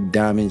to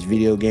Diamond's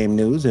video game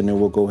news, and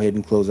then we'll go ahead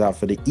and close out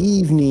for the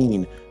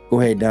evening. Go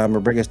ahead,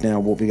 Diamond, break us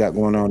down what we got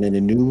going on in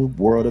the new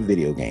world of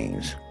video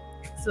games.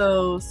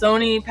 So,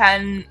 Sony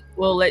patent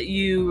will let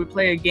you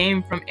replay a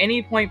game from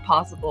any point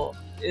possible.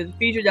 It's a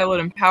feature that would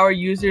empower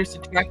users to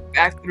track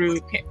back through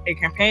a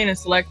campaign and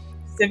select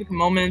specific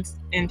moments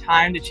in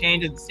time to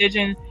change a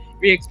decision,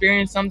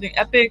 re-experience something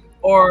epic,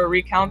 or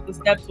recount the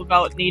steps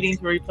without needing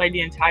to replay the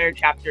entire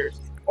chapters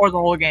or the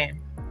whole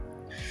game.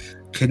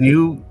 Can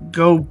you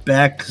go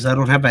back, because I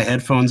don't have my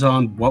headphones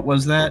on? What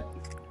was that?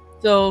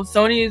 So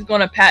Sony is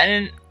going to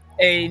patent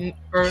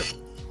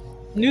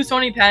new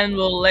Sony patent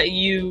will let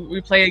you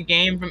replay a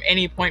game from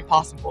any point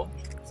possible.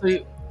 So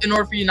in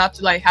order for you not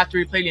to like have to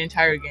replay the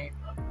entire game.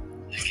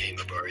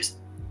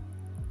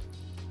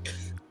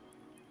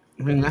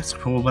 I mean, that's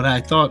cool, but I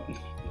thought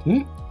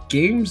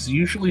games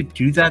usually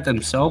do that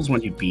themselves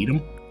when you beat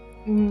them.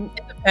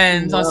 It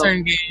depends on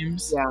certain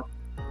games. Yeah.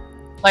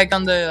 Like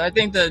on I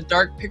think the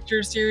Dark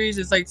Pictures series,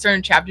 it's like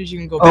certain chapters you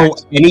can go back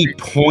to. Any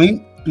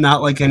point,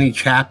 not like any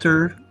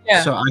chapter.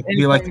 Yeah. So I could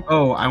be like,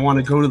 oh, I want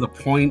to go to the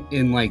point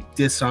in like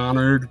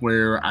Dishonored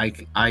where I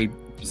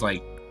was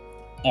like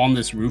on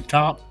this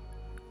rooftop.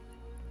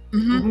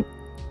 Mm-hmm.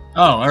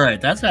 Oh, all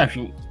right. That's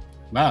actually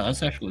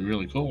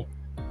really cool.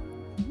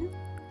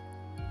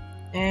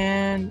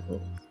 And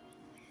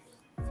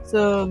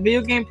so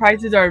video game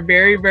prices are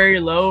very, very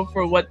low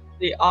for what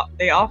they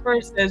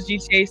offer, says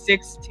GTA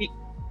 6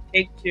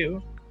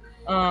 Take-Two.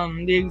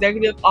 The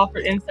executive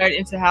offered insight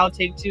into how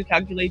Take-Two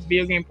calculates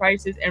video game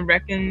prices and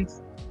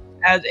reckons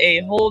as a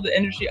whole the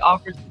industry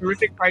offers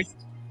terrific prices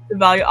to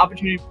value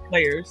opportunity for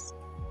players.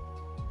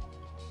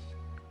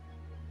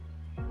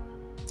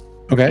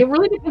 Okay. It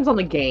really depends on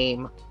the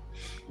game.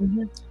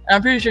 Mm-hmm.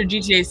 I'm pretty sure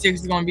GTA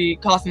 6 is going to be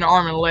costing an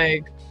arm and a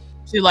leg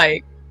to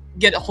like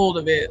get a hold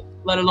of it,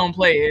 let alone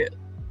play it.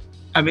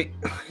 I mean,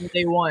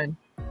 day one.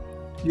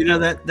 You know,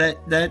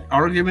 that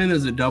argument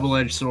is a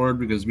double-edged sword,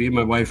 because me and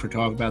my wife were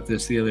talking about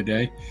this the other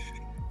day.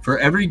 For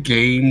every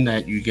game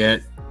that you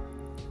get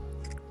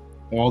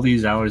all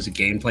these hours of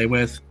gameplay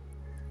with,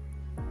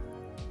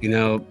 you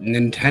know,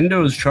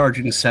 Nintendo is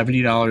charging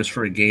 $70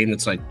 for a game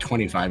that's like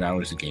 25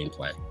 hours of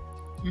gameplay.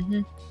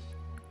 Mm-hmm.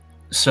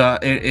 So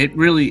it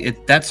really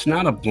that's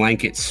not a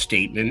blanket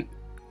statement.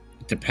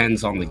 It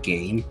depends on the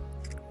game.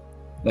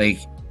 Like,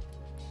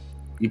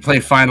 you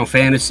play Final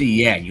Fantasy,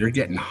 yeah, you're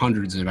getting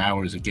hundreds of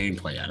hours of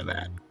gameplay out of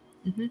that.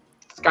 Mm-hmm.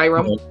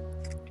 Skyrim,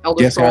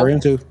 Elder Yes, Scrolls.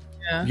 Skyrim too.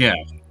 Yeah.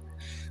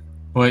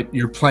 But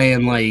you're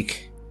playing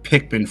like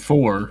Pikmin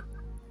 4.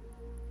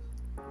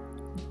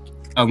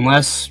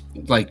 Unless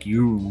like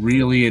you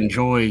really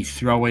enjoy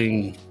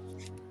throwing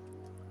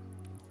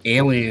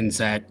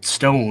aliens at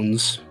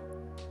stones,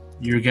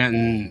 you're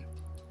getting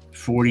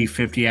 40,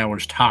 50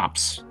 hours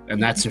tops.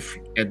 And that's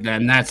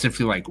if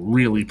you're like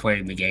really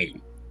playing the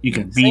game. You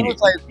can beat it.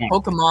 Like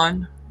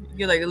Pokemon. You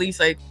get like at least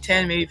like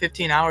 10, maybe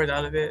 15 hours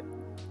out of it.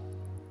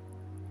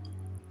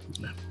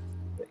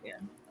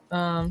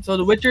 So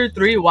The Witcher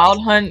 3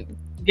 Wild Hunt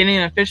getting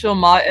an official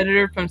mod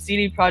editor from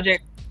CD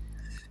Projekt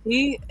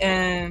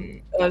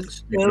and they'll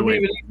be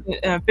releasing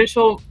an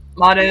official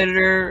mod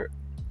editor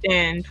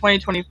in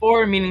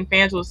 2024, meaning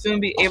fans will soon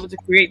be able to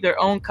create their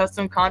own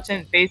custom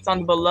content based on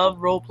the beloved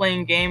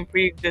role-playing game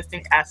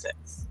pre-existing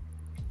assets.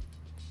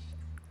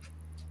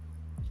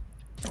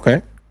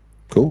 Okay,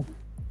 cool.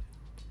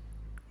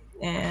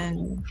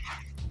 And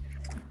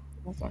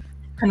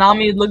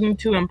Konami is looking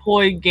to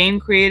employ game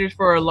creators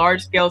for a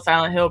large-scale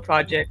Silent Hill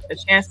project, a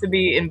chance to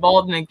be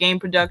involved in a game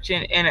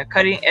production and a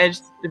cutting-edge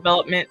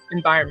development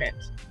environment.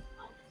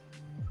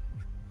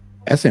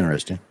 That's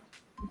interesting.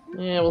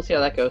 Yeah, we'll see how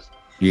that goes.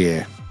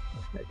 Yeah.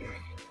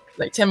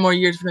 Like 10 more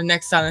years for the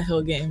next Silent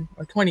Hill game,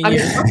 or 20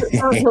 years. I mean,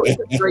 Silent Hill is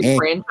a great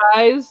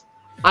franchise.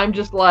 I'm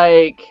just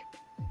like,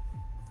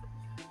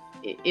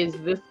 is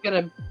this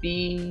gonna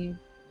be,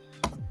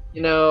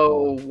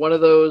 one of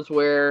those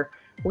where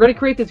we're gonna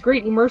create this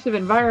great immersive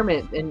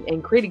environment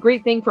and create a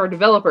great thing for our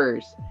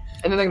developers,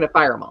 and then they're gonna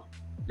fire them all?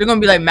 They're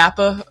gonna be like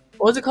Mappa.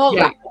 What's it called?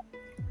 Yeah. Like,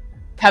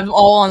 have them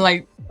all on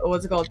like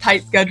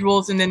tight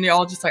schedules, and then they're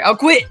all just like, I'll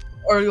quit,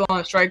 or go on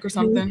a strike or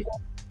something.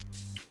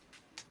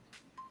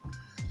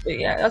 But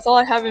yeah, that's all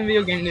I have in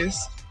video game news.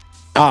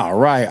 All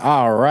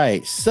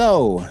right.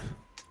 So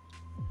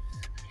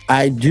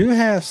I do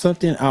have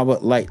something I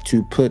would like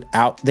to put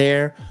out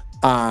there.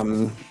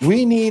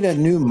 We need a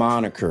new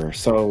moniker.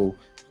 So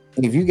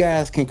if you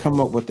guys can come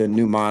up with a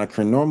new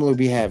moniker, normally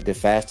we have the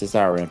fastest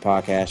hour in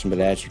podcasting, but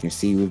as you can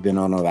see, we've been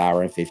on an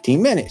hour and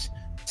 15 minutes.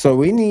 So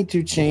we need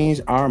to change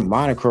our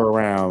moniker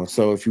around.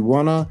 So if you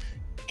want to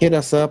hit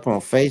us up on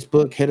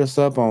Facebook, hit us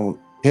up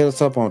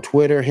on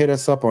Twitter, hit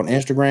us up on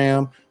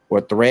Instagram or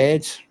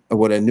Threads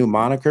with a new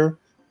moniker.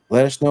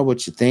 Let us know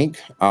what you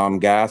think.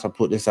 Guys, I'll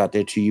put this out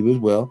there to you as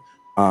well.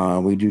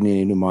 We do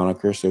need a new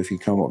moniker. So if you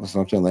come up with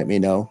something, let me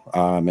know.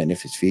 And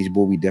if it's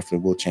feasible, we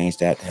definitely will change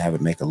that to have it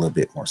make a little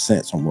bit more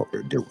sense on what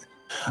we're doing.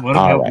 What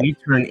about we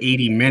turn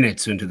 80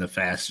 minutes into the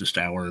fastest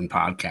hour in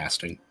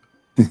podcasting?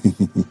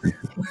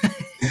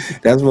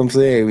 That's what I'm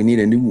saying. We need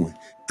a new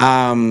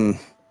one.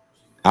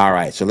 All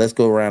right, so let's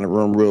go around the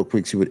room real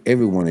quick, see what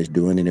everyone is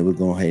doing, and then we'll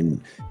go ahead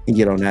and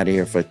get on out of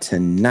here for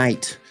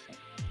tonight.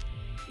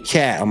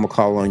 Kat, I'm gonna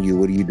call on you.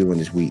 What are you doing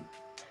this week?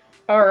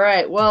 All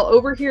right. Well,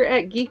 over here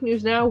at Geek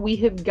News Now, we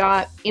have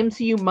got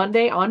MCU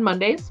Monday on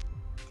Mondays.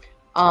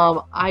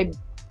 I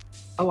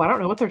don't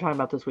know what they're talking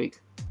about this week.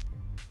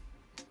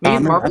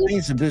 Maybe I think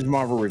it's a Biz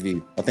Marvel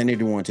review. I think they're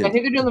doing one too. I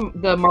think they're doing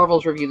the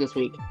Marvels review this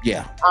week.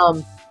 Yeah.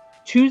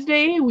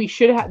 Tuesday we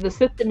should have the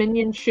Sith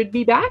Dominion should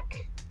be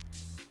back.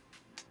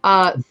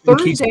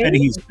 Thursday he said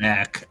he's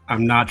back.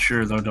 I'm not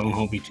sure though. Don't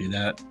hold me to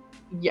that.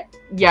 Yeah.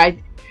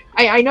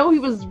 I know he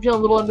was feeling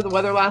a little under the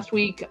weather last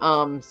week,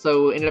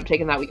 so ended up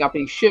taking that week off.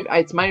 But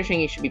it's my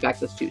understanding he should be back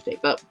this Tuesday.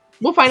 But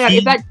we'll find out.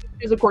 If that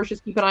is, of course,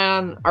 just keep an eye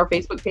on our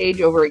Facebook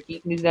page over at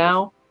Geek News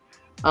Now,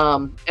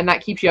 and that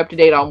keeps you up to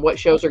date on what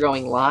shows are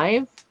going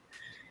live.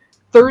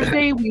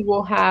 Thursday we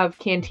will have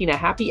Cantina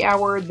Happy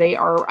Hour. They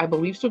are, I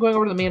believe, still going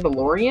over to The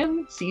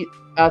Mandalorian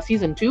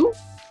season 2.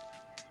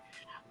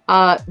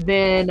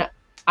 Then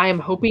I am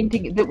hoping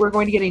that we're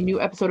going to get a new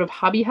episode of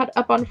Hobby Hut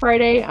up on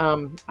Friday.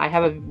 I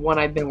have one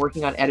I've been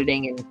working on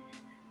editing, and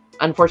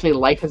unfortunately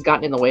life has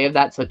gotten in the way of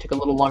that, so it took a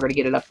little longer to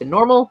get it up than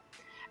normal.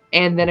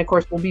 And then, of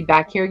course, we'll be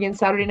back here again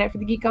Saturday night for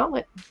the Geek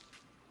Gauntlet.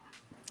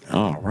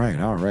 All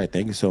right.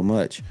 Thank you so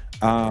much.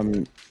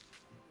 Ambrose,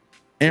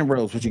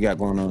 what you got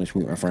going on this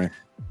week, my friend?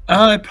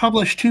 I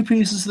published 2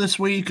 pieces this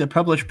week. I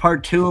published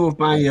part 2 of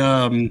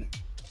my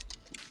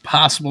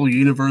possible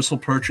Universal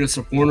purchase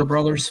of Warner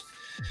Brothers.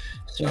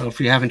 So if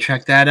you haven't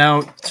checked that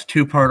out, it's a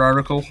 2-part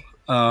article.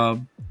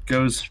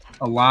 Goes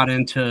a lot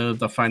into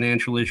the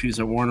financial issues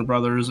at Warner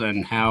Brothers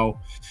and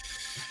how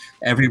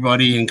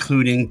everybody,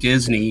 including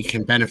Disney,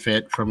 can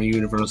benefit from a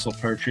Universal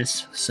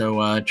purchase.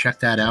 So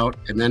check that out.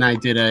 And then I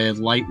did a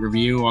light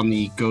review on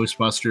the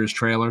Ghostbusters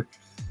trailer.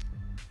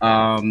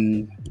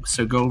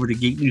 So go over to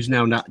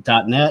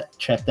geeknewsnow.net,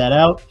 check that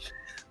out.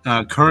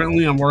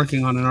 Currently, I'm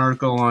working on an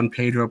article on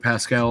Pedro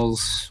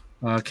Pascal's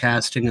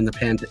casting in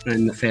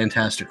the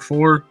Fantastic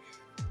Four.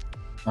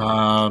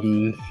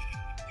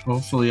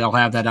 Hopefully I'll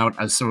have that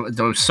out.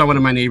 Someone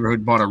in my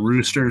neighborhood bought a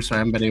rooster, so I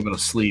haven't been able to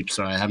sleep,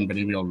 so I haven't been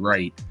able to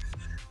write.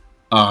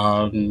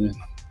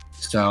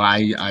 So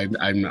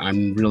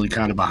I'm really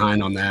kind of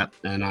behind on that,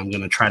 and I'm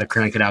gonna try to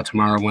crank it out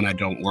tomorrow when I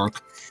don't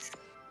work.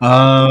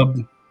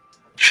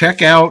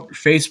 Check out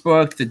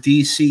Facebook, the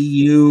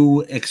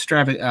DCU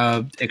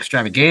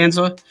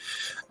extravaganza.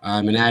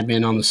 I'm an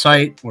admin on the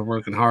site. We're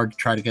working hard to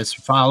try to get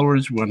some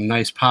followers. We want a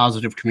nice,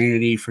 positive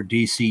community for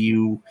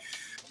DCU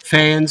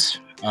fans.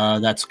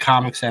 That's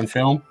comics and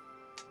film.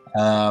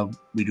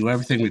 We do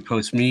everything. We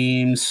post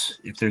memes.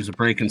 If there's a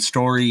breaking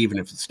story, even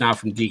if it's not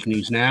from Geek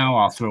News Now,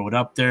 I'll throw it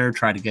up there,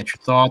 try to get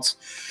your thoughts.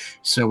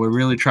 So we're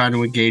really trying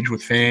to engage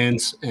with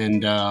fans,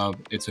 and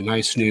it's a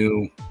nice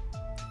new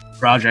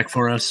project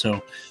for us.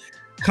 So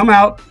come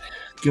out,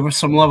 give us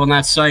some love on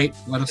that site.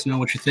 Let us know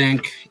what you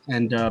think,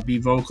 and be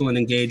vocal and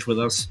engage with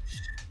us.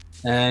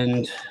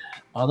 And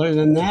other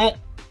than that,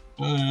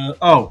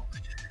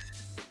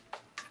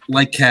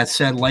 like Kat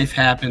said, life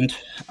happened.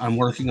 I'm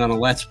working on a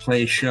Let's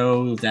Play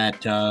show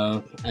that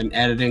I'm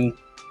editing.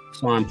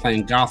 So I'm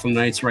playing Gotham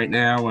Knights right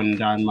now,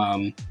 and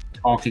I'm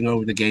talking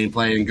over the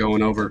gameplay and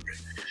going over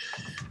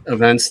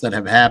events that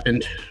have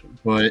happened.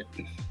 But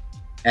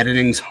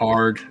editing's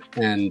hard,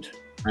 and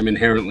I'm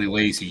inherently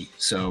lazy.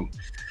 So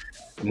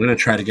I'm going to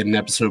try to get an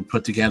episode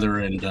put together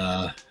and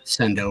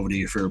send over to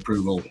you for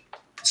approval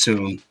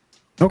soon.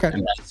 Okay.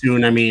 And by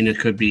soon, I mean, it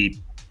could be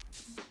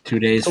 2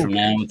 days from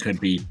now. It could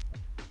be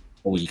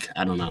a week.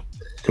 I don't know.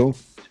 Cool.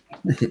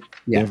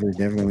 Yeah.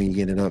 Definitely when you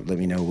get it up, let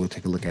me know. We'll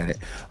take a look at it.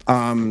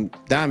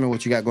 Diamond,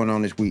 what you got going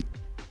on this week?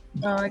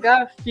 I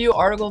got a few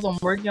articles I'm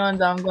working on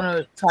that I'm going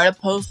to try to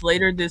post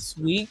later this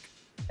week.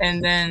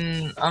 And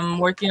then I'm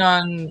working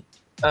on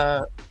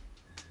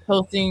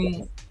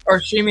posting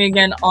or streaming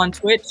again on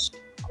Twitch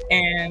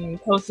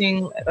and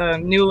posting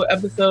new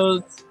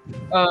episodes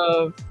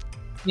of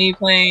me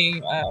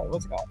playing,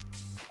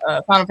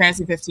 Final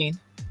Fantasy 15.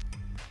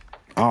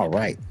 All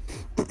right.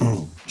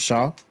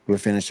 Shaw, we'll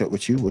finish up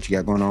with you. What you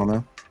got going on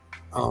now?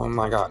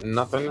 I got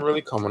nothing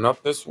really coming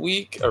up this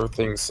week.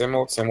 Everything's same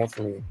old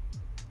for me.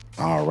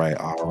 All right.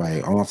 I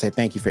want to say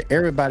thank you for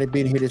everybody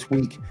being here this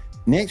week.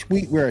 Next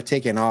week we're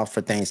taking off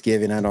for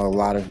Thanksgiving. I know a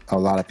lot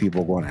of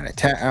people are going out of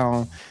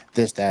town,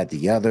 this, that,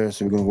 the other.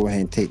 So we're gonna go ahead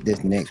and take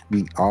this next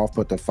week off.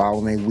 But the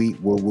following week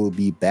we'll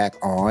be back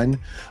on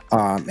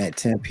at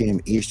 10 p.m.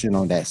 Eastern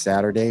on that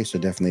Saturday. So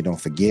definitely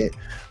don't forget.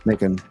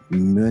 Make a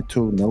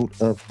mental note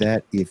of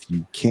that if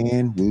you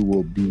can. We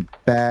will be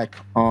back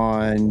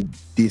on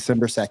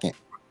December 2nd.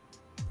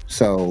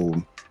 So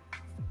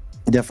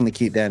definitely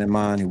keep that in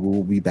mind. We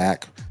will be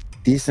back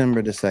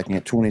December the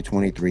 2nd,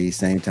 2023,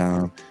 same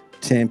time.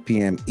 10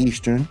 p.m.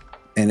 Eastern.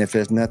 And if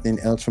there's nothing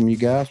else from you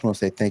guys, I want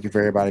to say thank you for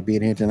everybody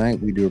being here tonight.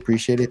 We do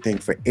appreciate it. Thank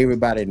you for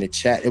everybody in the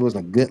chat. It was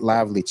a good,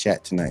 lively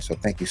chat tonight. So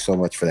thank you so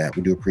much for that.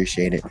 We do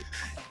appreciate it.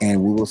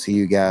 And we will see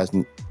you guys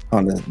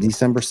on the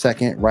December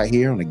 2nd right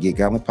here on the Geek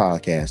Gauntlet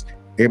podcast.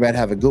 Everybody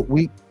have a good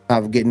week.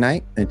 Have a good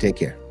night and take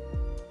care.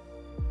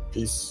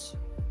 Peace.